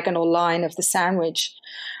diagonal line of the sandwich.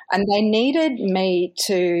 And they needed me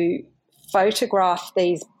to photograph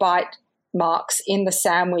these bite marks in the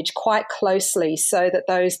sandwich quite closely so that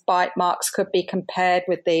those bite marks could be compared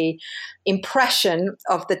with the impression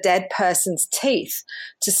of the dead person's teeth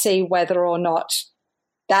to see whether or not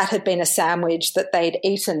that had been a sandwich that they'd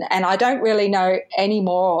eaten. And I don't really know any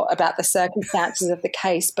more about the circumstances of the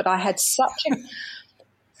case, but I had such a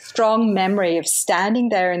strong memory of standing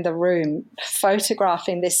there in the room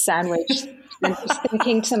photographing this sandwich and just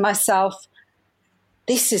thinking to myself,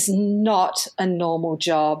 this is not a normal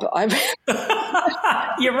job.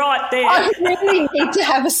 You're right there. I really need to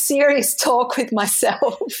have a serious talk with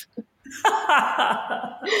myself.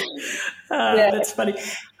 That's funny.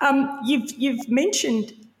 You've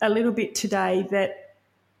mentioned a little bit today that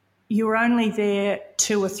you were only there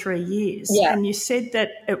 2 or 3 years, and you said that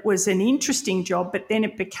it was an interesting job, but then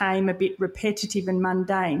it became a bit repetitive and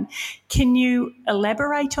mundane. Can you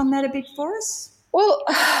elaborate on that a bit for us? Well,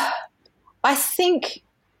 I think,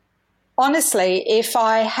 honestly, if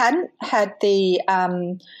I hadn't had the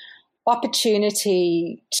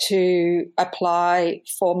opportunity to apply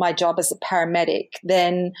for my job as a paramedic,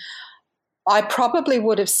 then I probably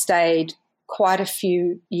would have stayed quite a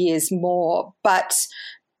few years more. But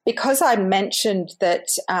because I mentioned that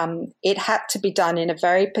it had to be done in a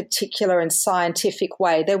very particular and scientific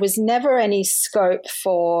way, there was never any scope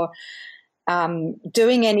for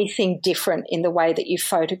doing anything different in the way that you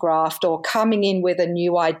photographed or coming in with a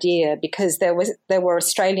new idea, because there were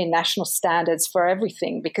Australian national standards for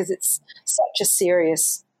everything, because it's such a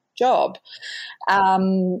serious job.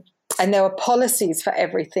 And there were policies for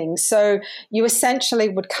everything. So you essentially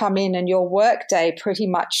would come in and your work day pretty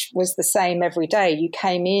much was the same every day. You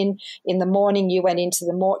came in the morning, you went into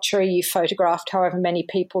the mortuary, you photographed however many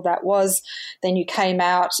people that was, then you came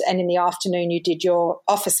out, and in the afternoon you did your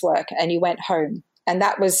office work and you went home. And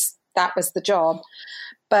that was the job.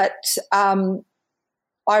 But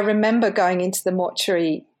I remember going into the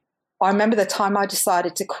mortuary. I remember the time I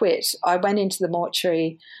decided to quit. I went into the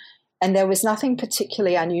mortuary and there was nothing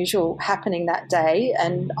particularly unusual happening that day.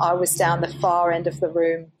 And I was down the far end of the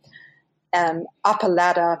room, up a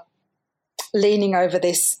ladder, leaning over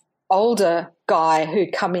this older guy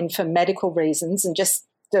who'd come in for medical reasons and just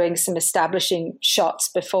doing some establishing shots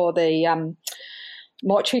before the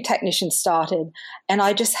mortuary technician started. And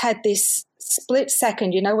I just had this split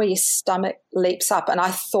second, where your stomach leaps up, and I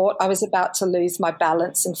thought I was about to lose my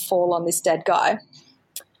balance and fall on this dead guy.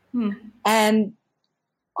 And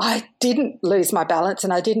I didn't lose my balance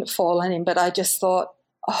and I didn't fall on him, but I just thought,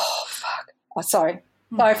 oh, fuck. Oh, sorry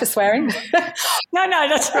for swearing. No,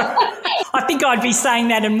 that's right. I think I'd be saying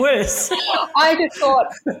that and worse. I just thought,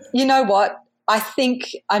 you know what? I think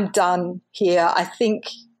I'm done here. I think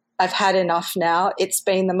I've had enough now. It's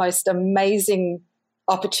been the most amazing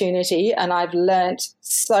opportunity and I've learnt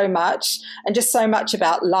so much, and just so much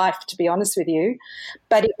about life, to be honest with you.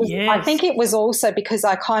 But it was, I think it was also because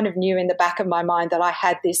I kind of knew in the back of my mind that I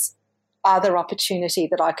had this other opportunity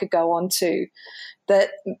that I could go on to, that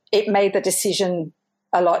it made the decision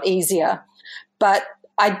a lot easier. But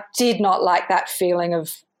I did not like that feeling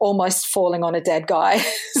of almost falling on a dead guy.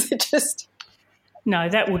 No,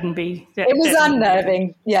 that wouldn't be. It was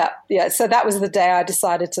unnerving. Yeah. So that was the day I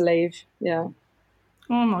decided to leave. Yeah.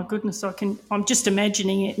 Oh my goodness! I'm just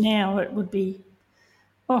imagining it now. It would be.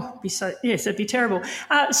 Oh, it'd be terrible.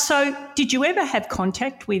 So did you ever have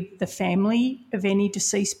contact with the family of any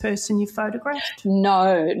deceased person you photographed?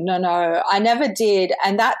 No. I never did.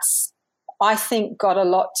 And that's, I think, got a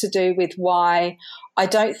lot to do with why I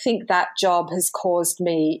don't think that job has caused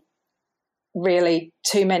me really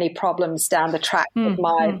too many problems down the track with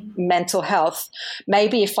my mental health.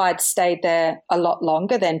 Maybe if I'd stayed there a lot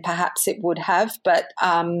longer, then perhaps it would have, but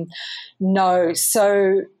no.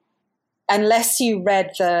 So unless you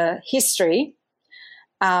read the history,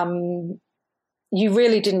 you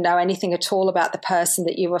really didn't know anything at all about the person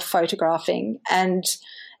that you were photographing. And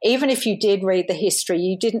even if you did read the history,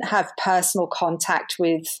 you didn't have personal contact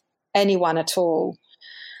with anyone at all.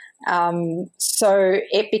 So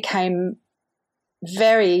it became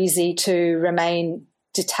very easy to remain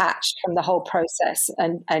detached from the whole process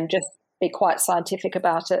and just be quite scientific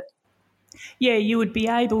about it. Yeah, you would be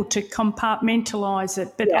able to compartmentalise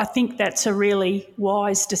it, but I think that's a really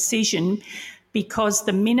wise decision, because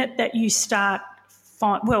the minute that you start,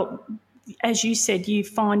 as you said, you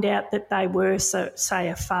find out that they were, say,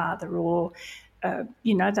 a father, or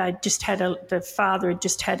they just had the father had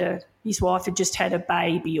just had his wife had just had a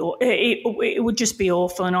baby, or it would just be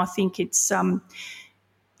awful. And I think it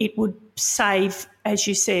would save, as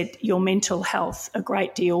you said, your mental health a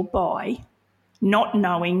great deal by not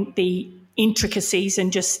knowing the intricacies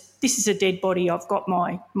and just, this is a dead body, I've got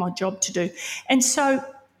my job to do. And so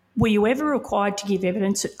were you ever required to give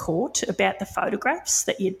evidence at court about the photographs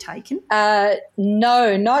that you'd taken?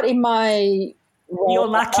 No, not in my role. You're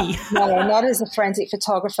lucky. No, not as a forensic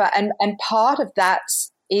photographer. And part of that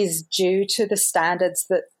is due to the standards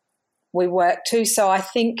that we work to. So I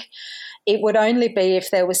think it would only be if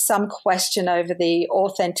there was some question over the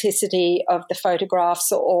authenticity of the photographs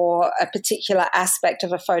or a particular aspect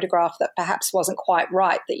of a photograph that perhaps wasn't quite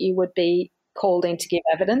right that you would be called in to give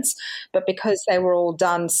evidence. But because they were all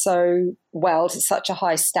done so well to such a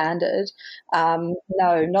high standard, no,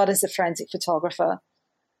 not as a forensic photographer.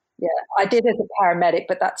 Yeah, I did as a paramedic,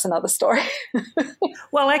 but that's another story.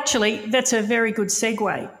 Well, actually, that's a very good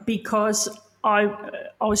segue, because I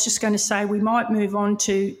was just going to say we might move on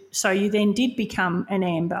to, so you then did become an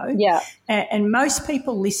AMBO. Yeah. And most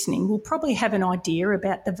people listening will probably have an idea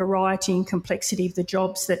about the variety and complexity of the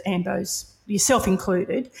jobs that AMBOs, yourself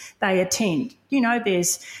included, they attend.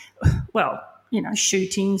 There's,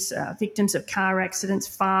 shootings, victims of car accidents,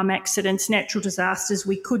 farm accidents, natural disasters,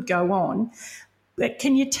 we could go on. But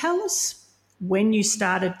can you tell us when you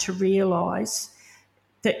started to realise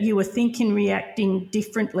that you were thinking, reacting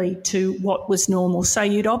differently to what was normal? So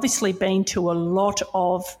you'd obviously been to a lot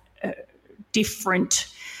of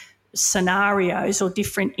different scenarios or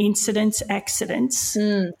different incidents, accidents.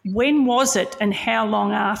 When was it, and how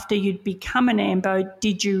long after you'd become an AMBO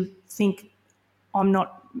did you think, I'm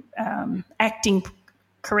not acting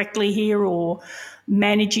correctly here or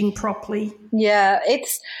managing properly? Yeah,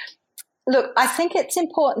 look, I think it's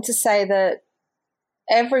important to say that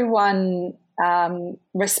everyone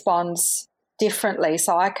responds differently.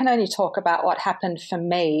 So I can only talk about what happened for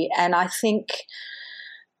me. And I think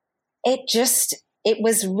it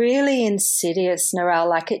was really insidious, Narelle.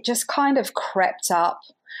 Like, it just kind of crept up.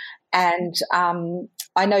 And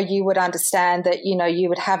I know you would understand that, you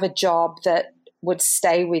would have a job that would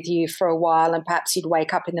stay with you for a while, and perhaps you'd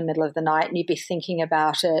wake up in the middle of the night and you'd be thinking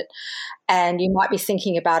about it, and you might be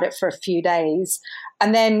thinking about it for a few days,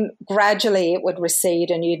 and then gradually it would recede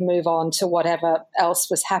and you'd move on to whatever else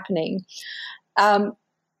was happening.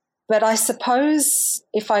 But I suppose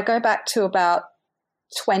if I go back to about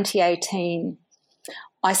 2018,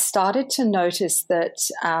 I started to notice that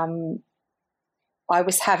I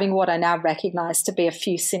was having what I now recognize to be a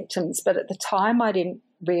few symptoms, but at the time I didn't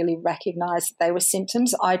really recognize that they were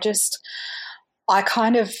symptoms. I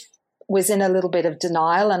kind of was in a little bit of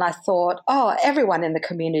denial, and I thought, everyone in the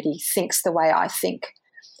community thinks the way I think.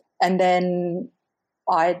 And then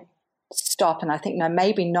I stop and I think, no,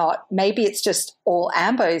 maybe not. Maybe it's just all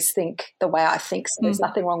AMBOs think the way I think, so there's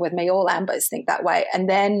nothing wrong with me. All AMBOs think that way. And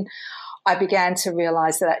then I began to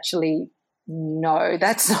realize that actually, no,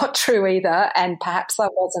 that's not true either, and perhaps I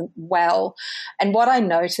wasn't well. And what I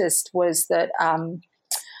noticed was that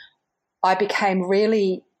I became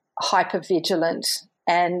really hypervigilant,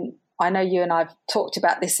 and I know you and I've talked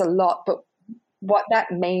about this a lot, but what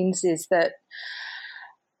that means is that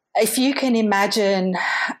if you can imagine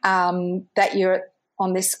that you're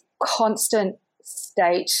on this constant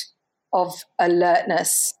state of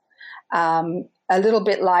alertness, a little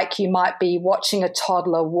bit like you might be watching a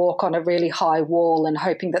toddler walk on a really high wall and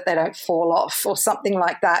hoping that they don't fall off or something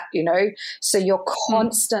like that, So you're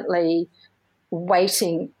constantly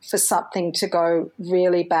waiting for something to go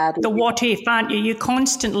really badly. The what if, aren't you? You're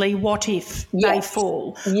constantly what if they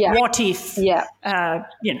fall. Yeah. What if, yeah.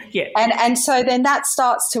 And so then that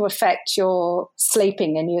starts to affect your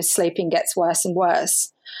sleeping, and your sleeping gets worse and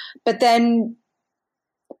worse. But then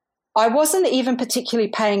I wasn't even particularly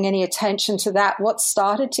paying any attention to that. What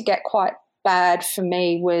started to get quite bad for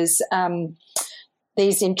me was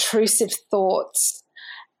these intrusive thoughts.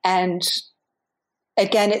 And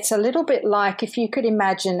again, it's a little bit like if you could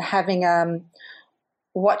imagine having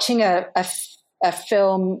watching a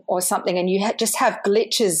film or something, and you just have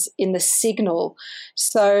glitches in the signal.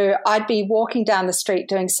 So I'd be walking down the street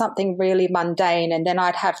doing something really mundane, and then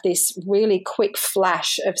I'd have this really quick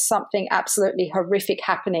flash of something absolutely horrific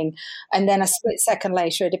happening, and then a split second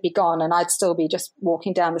later it'd be gone, and I'd still be just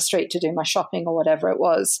walking down the street to do my shopping or whatever it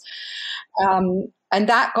was. And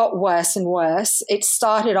that got worse and worse. It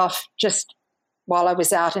started off just while I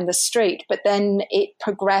was out in the street, but then it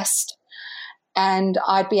progressed, and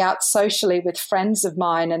I'd be out socially with friends of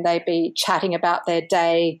mine, and they'd be chatting about their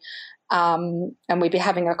day, and we'd be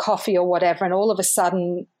having a coffee or whatever, and all of a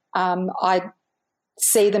sudden I'd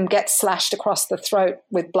see them get slashed across the throat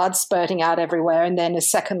with blood spurting out everywhere, and then a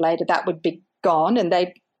second later that would be gone, and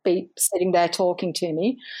they'd be sitting there talking to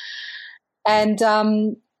me. And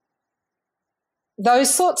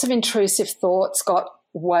those sorts of intrusive thoughts got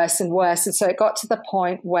worse and worse, and so it got to the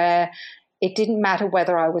point where it didn't matter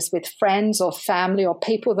whether I was with friends or family or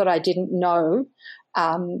people that I didn't know.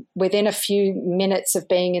 Within a few minutes of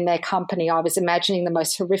being in their company, I was imagining the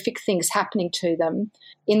most horrific things happening to them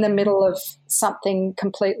in the middle of something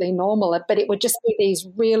completely normal. But it would just be these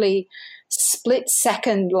really split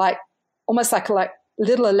second, like almost like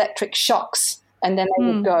little electric shocks, and then they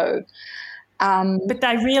would go. But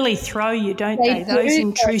they really throw you, don't they? Those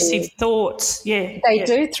intrusive thoughts, They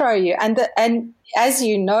do throw you. And as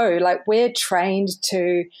you know, like, we're trained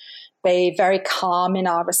to be very calm in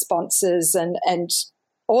our responses and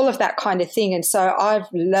all of that kind of thing. And so I've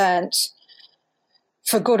learnt,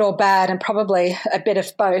 for good or bad, and probably a bit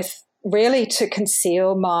of both, really to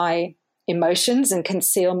conceal my emotions and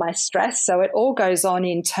conceal my stress. So it all goes on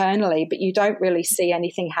internally, but you don't really see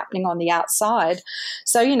anything happening on the outside.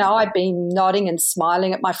 So, you know, I'd be nodding and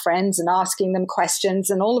smiling at my friends and asking them questions,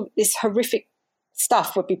 and all of this horrific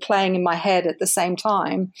stuff would be playing in my head at the same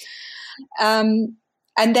time.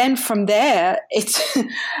 And then from there,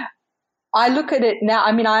 I look at it now,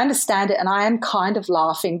 I mean, I understand it and I am kind of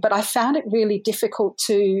laughing, but I found it really difficult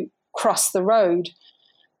to cross the road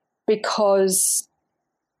because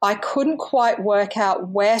I couldn't quite work out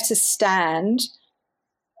where to stand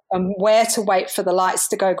and where to wait for the lights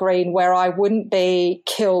to go green, where I wouldn't be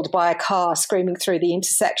killed by a car screaming through the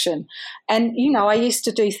intersection. And, you know, I used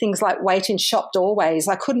to do things like wait in shop doorways.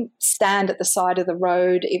 I couldn't stand at the side of the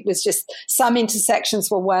road. It was just, some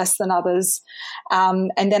intersections were worse than others.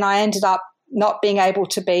 And then I ended up not being able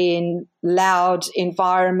to be in loud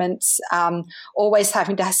environments, always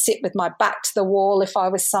having to sit with my back to the wall if I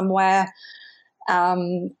was somewhere.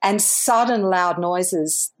 And sudden loud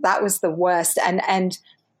noises, that was the worst. And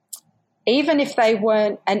even if they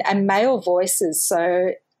weren't, and male voices,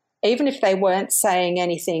 so even if they weren't saying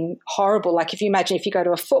anything horrible, like if you imagine if you go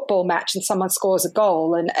to a football match and someone scores a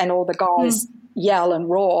goal and all the guys yell and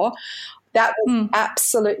roar, that was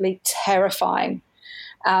absolutely terrifying.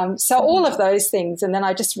 So all of those things, and then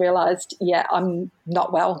I just realised, I'm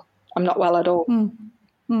not well. I'm not well at all.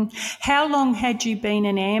 How long had you been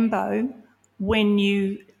in AMBO when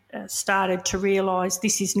you started to realise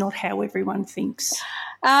this is not how everyone thinks?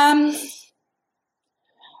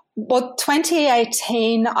 Well,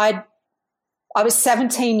 2018, I was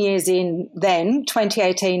 17 years in then.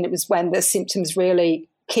 2018, it was when the symptoms really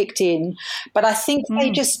kicked in. But I think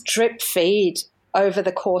they just drip feed over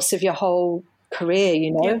the course of your whole career,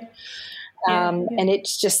 you know. And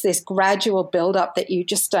it's just this gradual build-up that you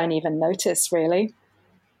just don't even notice, really.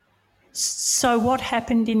 So what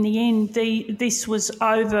happened in the end? This was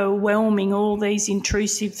overwhelming, all these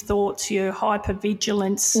intrusive thoughts, your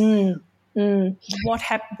hypervigilance.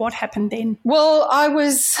 What happened then? Well, I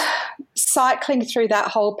was cycling through that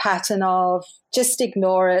whole pattern of just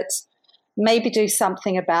ignore it, maybe do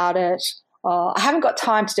something about it. I haven't got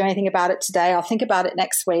time to do anything about it today. I'll think about it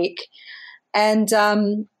next week. And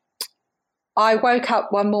I woke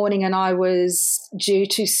up one morning and I was due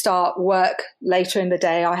to start work later in the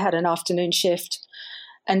day. I had an afternoon shift.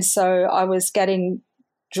 And so I was getting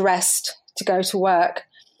dressed to go to work,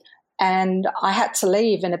 and I had to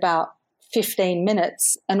leave in about 15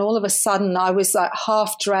 minutes. And all of a sudden I was like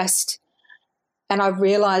half dressed, and I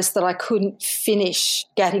realized that I couldn't finish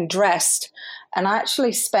getting dressed. And I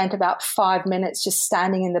actually spent about 5 minutes just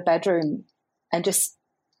standing in the bedroom and just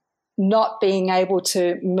not being able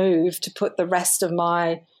to move to put the rest of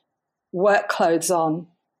my work clothes on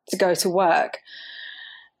to go to work.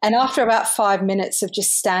 And after about 5 minutes of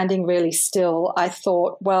just standing really still, I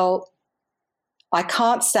thought, well, I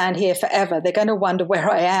can't stand here forever. They're going to wonder where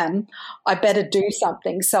I am. I better do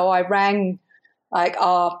something. So I rang like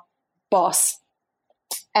our boss,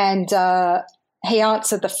 and he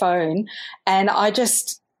answered the phone, and I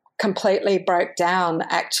just completely broke down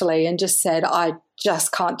actually and just said, I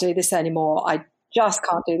just can't do this anymore. I just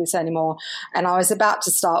can't do this anymore. And I was about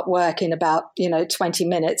to start work in about, 20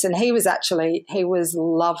 minutes. And he was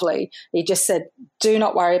lovely. He just said, do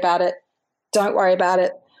not worry about it. Don't worry about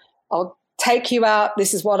it. I'll take you out.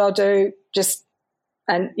 This is what I'll do.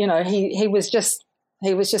 He was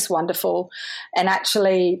just wonderful. And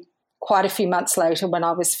actually quite a few months later, when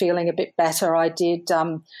I was feeling a bit better, I did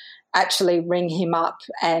actually ring him up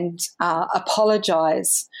and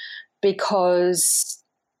apologize, because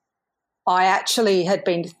I actually had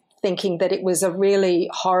been thinking that it was a really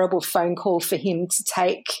horrible phone call for him to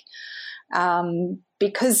take,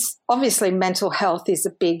 because obviously mental health is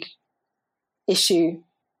a big issue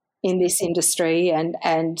in this industry, and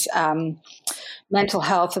mental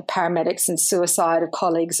health of paramedics and suicide of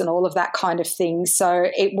colleagues and all of that kind of thing. So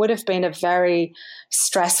it would have been a very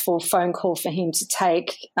stressful phone call for him to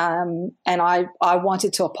take, and I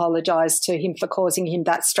wanted to apologise to him for causing him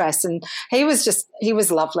that stress. And he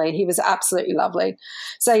was lovely. He was absolutely lovely.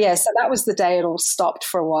 So that was the day it all stopped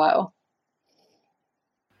for a while.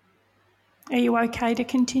 Are you okay to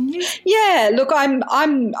continue? Yeah, look,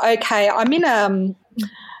 I'm okay.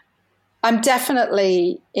 I'm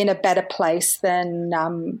definitely in a better place than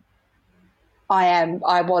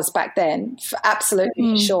I was back then,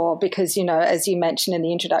 absolutely sure, because, as you mentioned in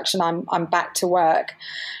the introduction, I'm back to work.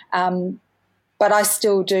 But I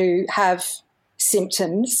still do have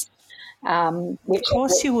symptoms. Which, of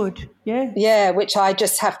course you would, yeah. Yeah, which I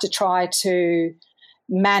just have to try to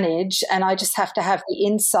manage, and I just have to have the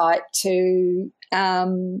insight to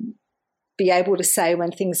be able to say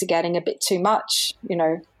when things are getting a bit too much,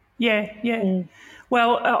 Yeah.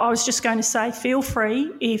 Well, I was just going to say, feel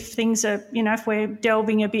free if things are, if we're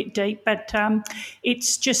delving a bit deep, but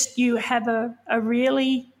it's just you have a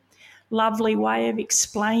really lovely way of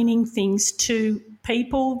explaining things to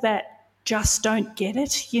people that just don't get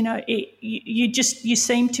it. You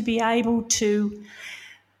seem to be able to,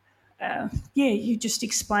 you just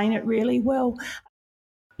explain it really well.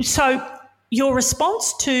 So your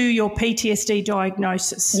response to your PTSD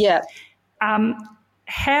diagnosis. Yeah.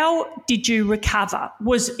 How did you recover?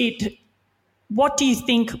 What do you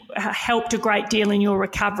think helped a great deal in your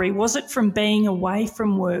recovery? Was it from being away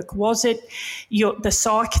from work? Was it the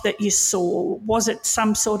psych that you saw? Was it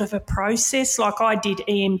some sort of a process? Like I did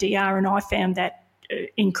EMDR and I found that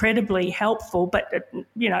incredibly helpful, but,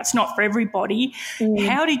 it's not for everybody.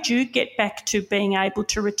 How did you get back to being able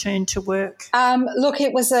to return to work? Look,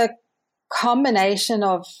 it was a combination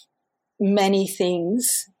of many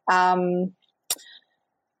things.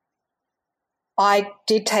 I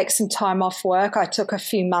did take some time off work. I took a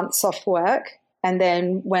few months off work. And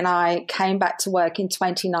then when I came back to work in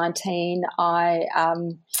 2019, I'd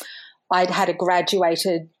had a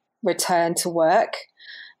graduated return to work.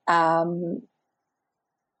 And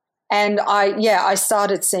I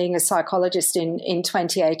started seeing a psychologist in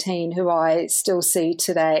 2018 who I still see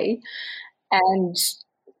today. And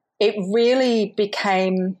it really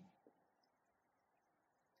became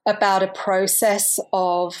about a process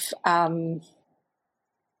of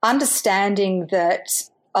understanding that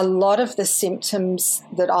a lot of the symptoms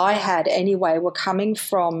that I had anyway were coming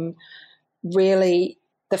from really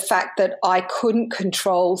the fact that I couldn't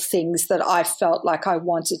control things that I felt like I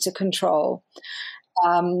wanted to control.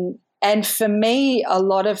 And for me, a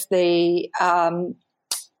lot of the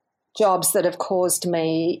jobs that have caused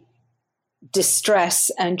me distress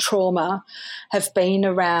and trauma have been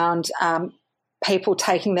around people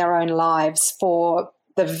taking their own lives for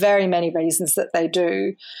the very many reasons that they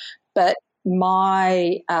do. But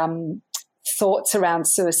my thoughts around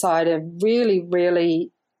suicide are really,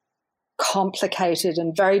 really complicated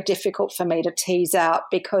and very difficult for me to tease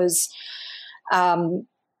out, because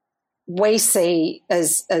we see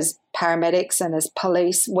as paramedics and as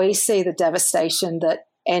police, we see the devastation that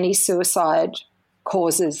any suicide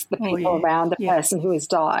causes the people around the person who has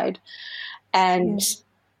died. And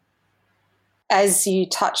as you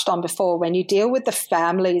touched on before, when you deal with the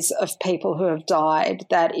families of people who have died,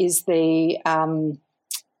 that is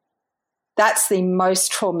that's the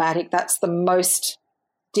most traumatic, that's the most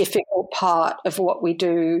difficult part of what we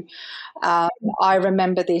do. I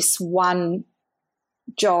remember this one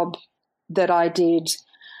job that I did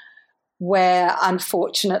where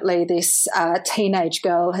unfortunately this teenage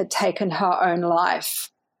girl had taken her own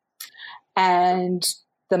life, and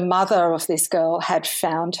the mother of this girl had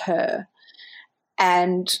found her.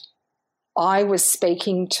 And I was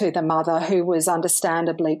speaking to the mother, who was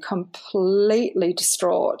understandably completely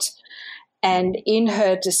distraught. And in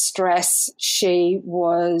her distress, she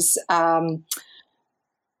was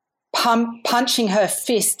punching her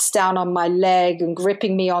fists down on my leg and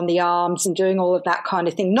gripping me on the arms and doing all of that kind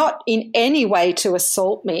of thing. Not in any way to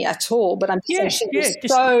assault me at all, but I'm saying she was just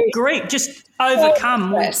so great, just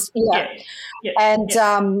overcome.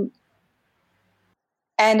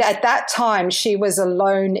 And at that time, she was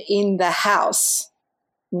alone in the house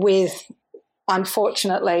with,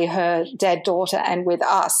 unfortunately, her dead daughter and with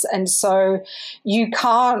us. And so you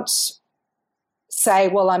can't say,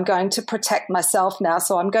 well, I'm going to protect myself now,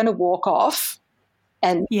 so I'm going to walk off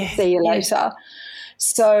and see you later.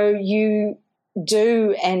 So you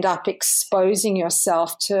do end up exposing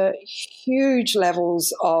yourself to huge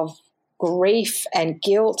levels of grief and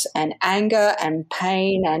guilt and anger and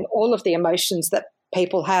pain and all of the emotions that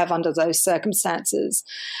people have under those circumstances.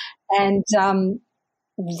 And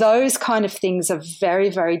those kind of things are very,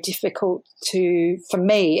 very difficult for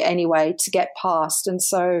me anyway, to get past. And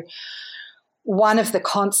so one of the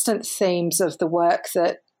constant themes of the work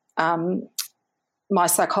that my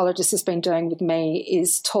psychologist has been doing with me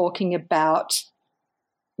is talking about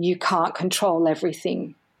you can't control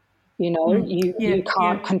everything. You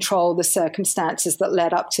can't control the circumstances that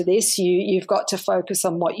led up to this. You've got to focus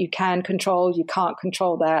on what you can control. You can't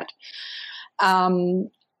control that. So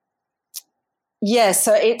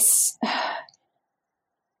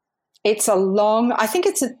it's a long, I think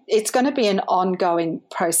it's going to be an ongoing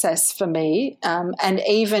process for me. And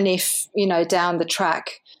even if, down the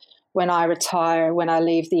track, when I retire, when I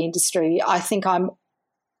leave the industry, I think I'm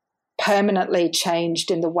permanently changed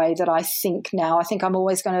in the way that I think now. I think I'm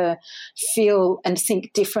always going to feel and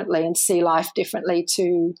think differently and see life differently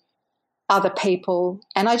to other people.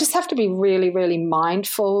 And I just have to be really, really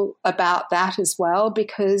mindful about that as well,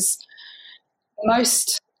 because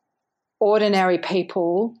most ordinary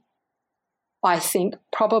people, I think,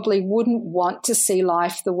 probably wouldn't want to see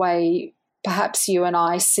life the way perhaps you and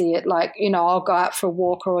I see it. Like, I'll go out for a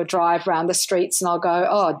walk or a drive around the streets and I'll go,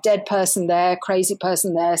 oh, dead person there, crazy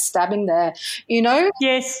person there, stabbing there,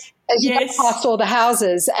 Yes. As you go past all the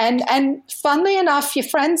houses. And funnily enough, your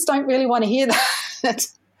friends don't really want to hear that.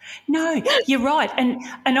 No, you're right. And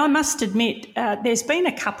I must admit, there's been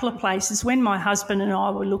a couple of places when my husband and I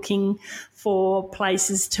were looking for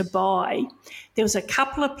places to buy. There was a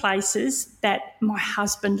couple of places that my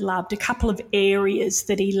husband loved, a couple of areas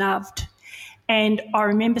that he loved. And I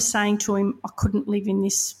remember saying to him, I couldn't live in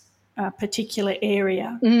this particular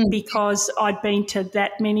area because I'd been to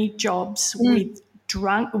that many jobs with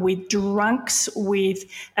drunks, with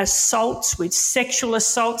assaults, with sexual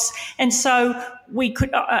assaults. And so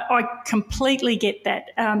I completely get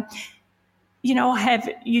that. I have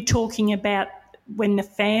you talking about when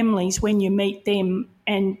you meet them,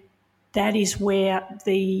 and that is where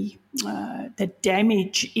the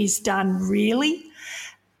damage is done, really.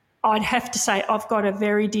 I'd have to say I've got a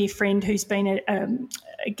very dear friend who's been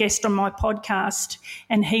a guest on my podcast,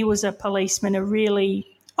 and he was a policeman,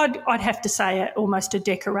 I'd have to say almost a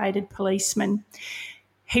decorated policeman.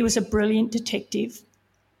 He was a brilliant detective,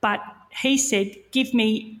 but he said, give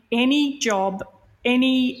me any job, but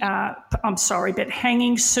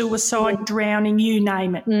hanging, suicide, drowning, you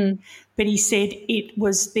name it. But he said it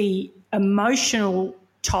was the emotional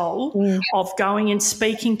toll of going and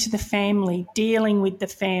speaking to the family, dealing with the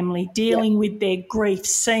family, dealing with their grief,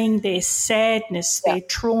 seeing their sadness, their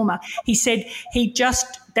trauma. He said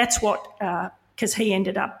that's what, because he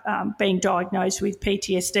ended up being diagnosed with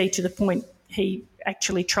PTSD to the point he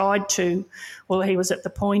actually he was at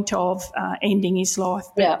the point of ending his life,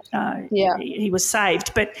 but he was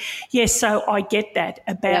saved. But yes, so I get that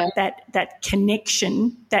about that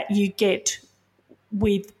connection that you get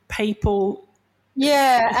with people.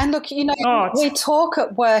 Yeah, and look, we talk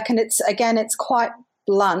at work, and it's quite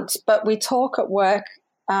blunt, but we talk at work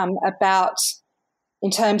about,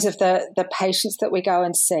 in terms of the patients that we go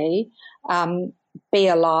and see, be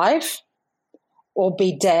alive or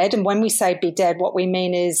be dead. And when we say be dead, what we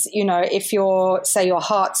mean is, if your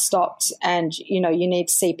heart stopped and, you need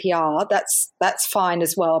CPR, that's fine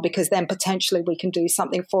as well, because then potentially we can do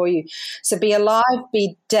something for you. So be alive,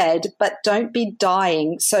 be dead, but don't be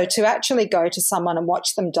dying. So to actually go to someone and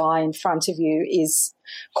watch them die in front of you is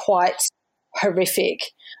quite horrific.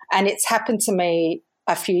 And it's happened to me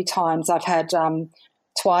a few times. I've had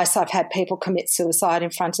twice I've had people commit suicide in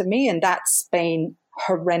front of me, and that's been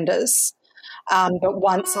horrendous. But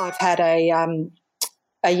once I've had a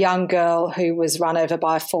young girl who was run over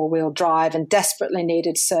by a four-wheel drive and desperately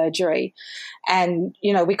needed surgery. And,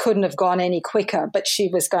 you know, we couldn't have gone any quicker, but she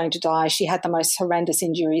was going to die. She had the most horrendous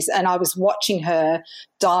injuries. And I was watching her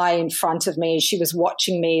die in front of me. She was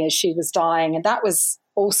watching me as she was dying. And that was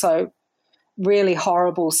also really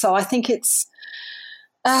horrible. So I think it's,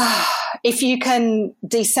 if you can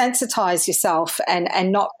desensitize yourself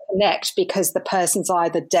and not connect because the person's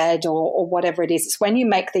either dead or whatever it is, it's when you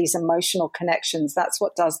make these emotional connections, that's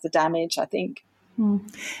what does the damage, I think.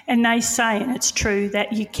 And they say, and it's true,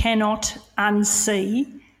 that you cannot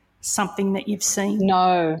unsee something that you've seen.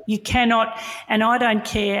 No. You cannot, and I don't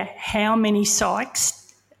care how many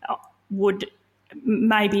psychs would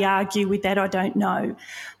maybe argue with that, I don't know.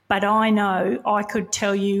 But I know I could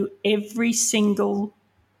tell you every single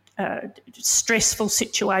stressful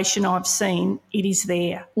situation I've seen, it is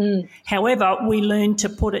there. However, we learn to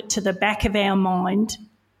put it to the back of our mind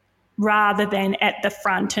rather than at the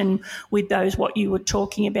front. And with those, what you were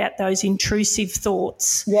talking about, those intrusive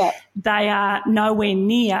thoughts, they are nowhere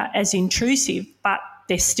near as intrusive, but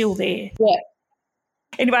they're still there. Yeah.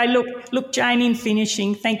 Anyway, look, Jane, in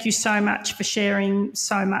finishing, thank you so much for sharing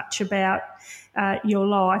so much about your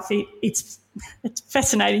life. It's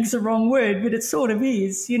fascinating is the wrong word, but it sort of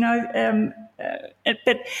is, you know.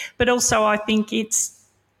 But also I think it's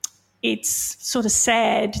sort of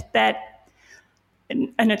sad that,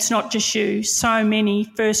 and it's not just you, so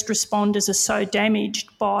many first responders are so damaged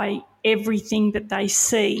by everything that they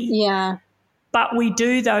see. Yeah. But we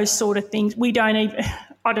do those sort of things. We don't even,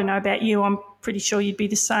 I don't know about you, I'm pretty sure you'd be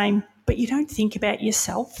the same, but you don't think about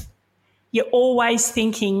yourself. You're always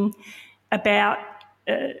thinking about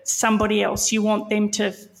somebody else. You want them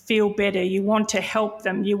to feel better. You want to help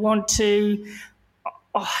them. You want to,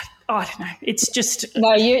 I don't know. It's just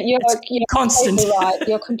you're constant. Completely right.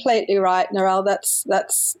 You're completely right, Narelle.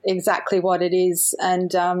 That's exactly what it is,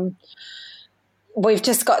 and we've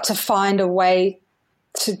just got to find a way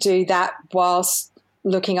to do that whilst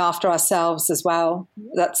looking after ourselves as well.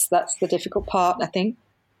 That's the difficult part, I think.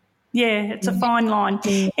 Yeah, it's a fine line.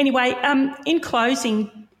 Anyway, in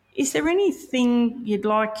closing, is there anything you'd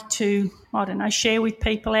like to, I don't know, share with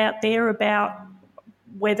people out there about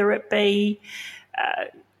whether it be,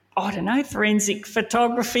 I don't know, forensic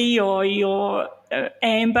photography or your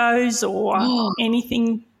AMBOs or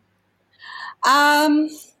anything? I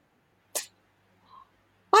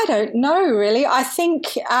don't know, really. I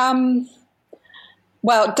think,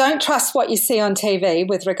 well, don't trust what you see on TV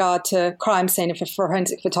with regard to crime scene for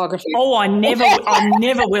forensic photography. Oh, I never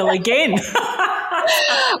will again.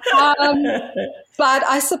 But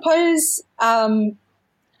I suppose I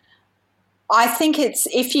think it's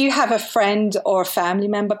if you have a friend or a family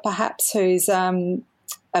member perhaps who's a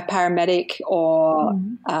paramedic or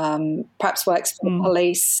perhaps works for the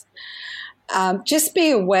police, just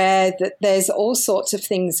be aware that there's all sorts of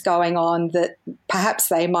things going on that perhaps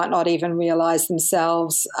they might not even realise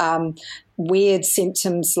themselves. Weird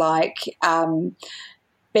symptoms like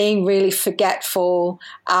being really forgetful,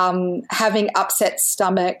 having upset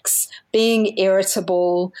stomachs, being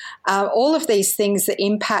irritable, all of these things that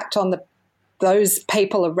impact on those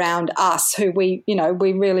people around us who we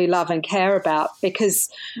really love and care about, because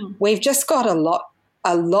we've just got a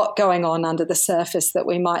lot going on under the surface that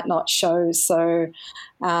we might not show. So,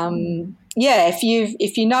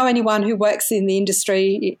 if you know anyone who works in the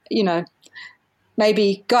industry,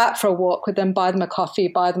 maybe go out for a walk with them, buy them a coffee,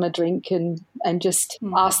 buy them a drink, and just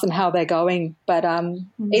ask them how they're going. But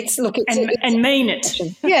it's mean it.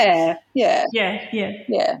 Yeah.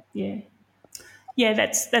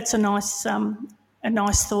 That's a nice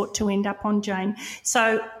thought to end up on, Jane.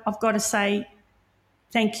 So I've got to say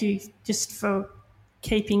thank you just for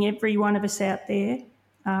keeping every one of us out there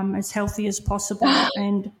as healthy as possible,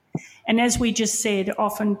 and as we just said,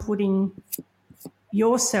 often putting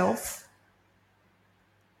yourself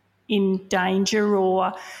in danger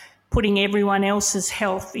or putting everyone else's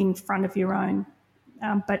health in front of your own.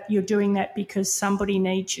 But you're doing that because somebody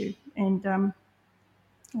needs you. And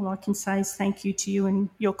all I can say is thank you to you and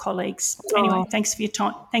your colleagues. Anyway, thanks for your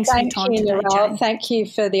time. Thanks for your time today, Jane. Thank you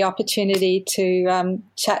for the opportunity to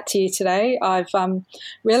chat to you today. I've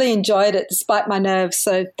really enjoyed it despite my nerves,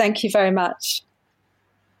 so thank you very much.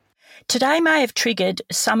 Today may have triggered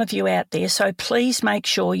some of you out there, so please make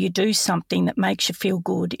sure you do something that makes you feel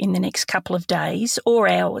good in the next couple of days or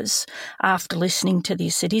hours after listening to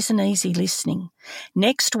this. It isn't easy listening.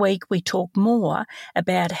 Next week, we talk more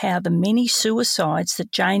about how the many suicides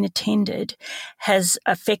that Jane attended has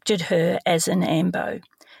affected her as an AMBO.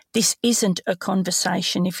 This isn't a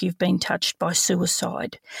conversation if you've been touched by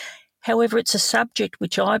suicide. However, it's a subject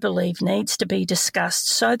which I believe needs to be discussed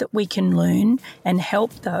so that we can learn and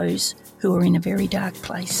help those who are in a very dark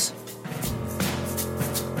place.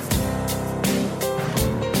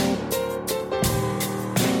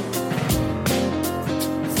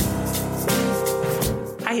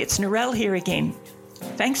 Hey, it's Narelle here again.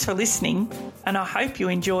 Thanks for listening, and I hope you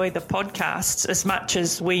enjoy the podcasts as much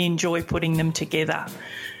as we enjoy putting them together.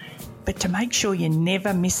 But to make sure you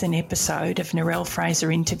never miss an episode of Narelle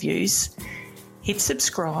Fraser Interviews, hit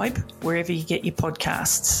subscribe wherever you get your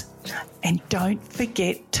podcasts. And don't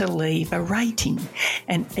forget to leave a rating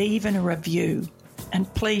and even a review.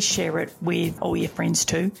 And please share it with all your friends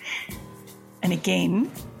too. And again,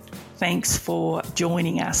 thanks for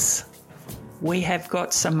joining us. We have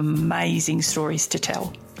got some amazing stories to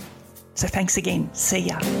tell. So thanks again. See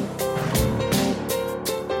ya.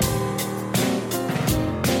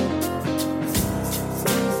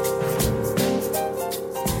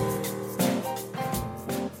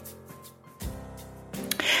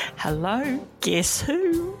 Hello, guess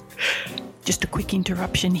who? Just a quick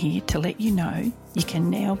interruption here to let you know you can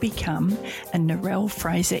now become a Narelle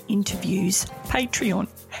Fraser Interviews Patreon.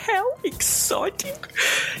 How exciting!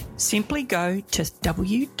 Simply go to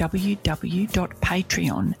www.patreon,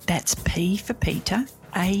 that's P for Peter,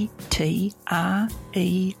 ATREON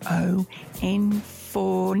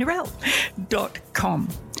for Narelle.com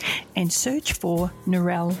and search for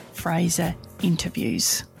Narelle Fraser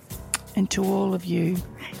Interviews. And to all of you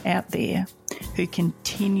out there who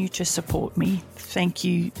continue to support me, thank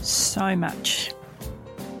you so much.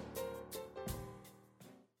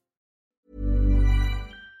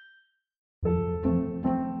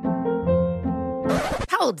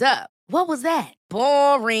 Hold up. What was that?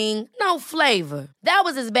 Boring. No flavor. That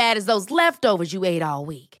was as bad as those leftovers you ate all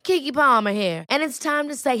week. Keke Palmer here, and it's time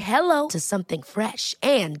to say hello to something fresh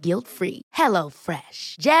and guilt-free. Hello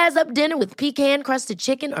Fresh. Jazz up dinner with pecan-crusted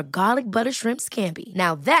chicken or garlic butter shrimp scampi.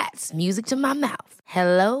 Now that's music to my mouth.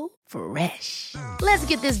 Hello Fresh. Let's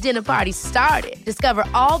get this dinner party started. Discover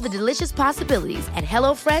all the delicious possibilities at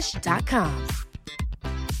HelloFresh.com.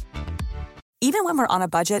 Even when we're on a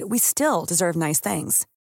budget, we still deserve nice things.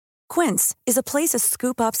 Quince is a place to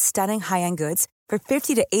scoop up stunning high-end goods for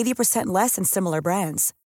 50 to 80% less than similar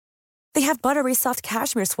brands. They have buttery soft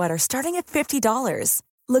cashmere sweaters starting at $50,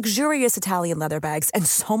 luxurious Italian leather bags, and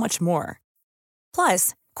so much more.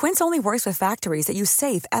 Plus, Quince only works with factories that use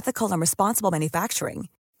safe, ethical, and responsible manufacturing.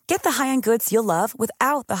 Get the high-end goods you'll love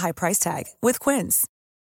without the high price tag with Quince.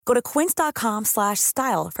 Go to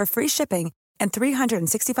quince.com/style for free shipping and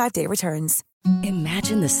 365-day returns.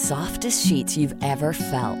 Imagine the softest sheets you've ever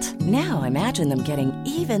felt. Now imagine them getting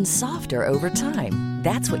even softer over time.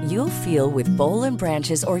 That's what you'll feel with Boll &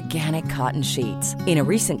 Branch's organic cotton sheets. In a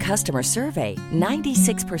recent customer survey,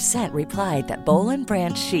 96% replied that Boll &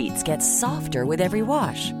 Branch sheets get softer with every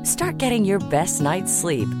wash. Start getting your best night's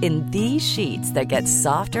sleep in these sheets that get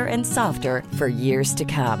softer and softer for years to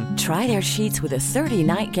come. Try their sheets with a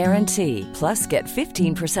 30-night guarantee. Plus, get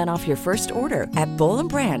 15% off your first order at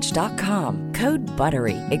bollandbranch.com. Code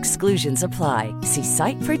BUTTERY. Exclusions apply. See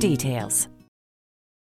site for details.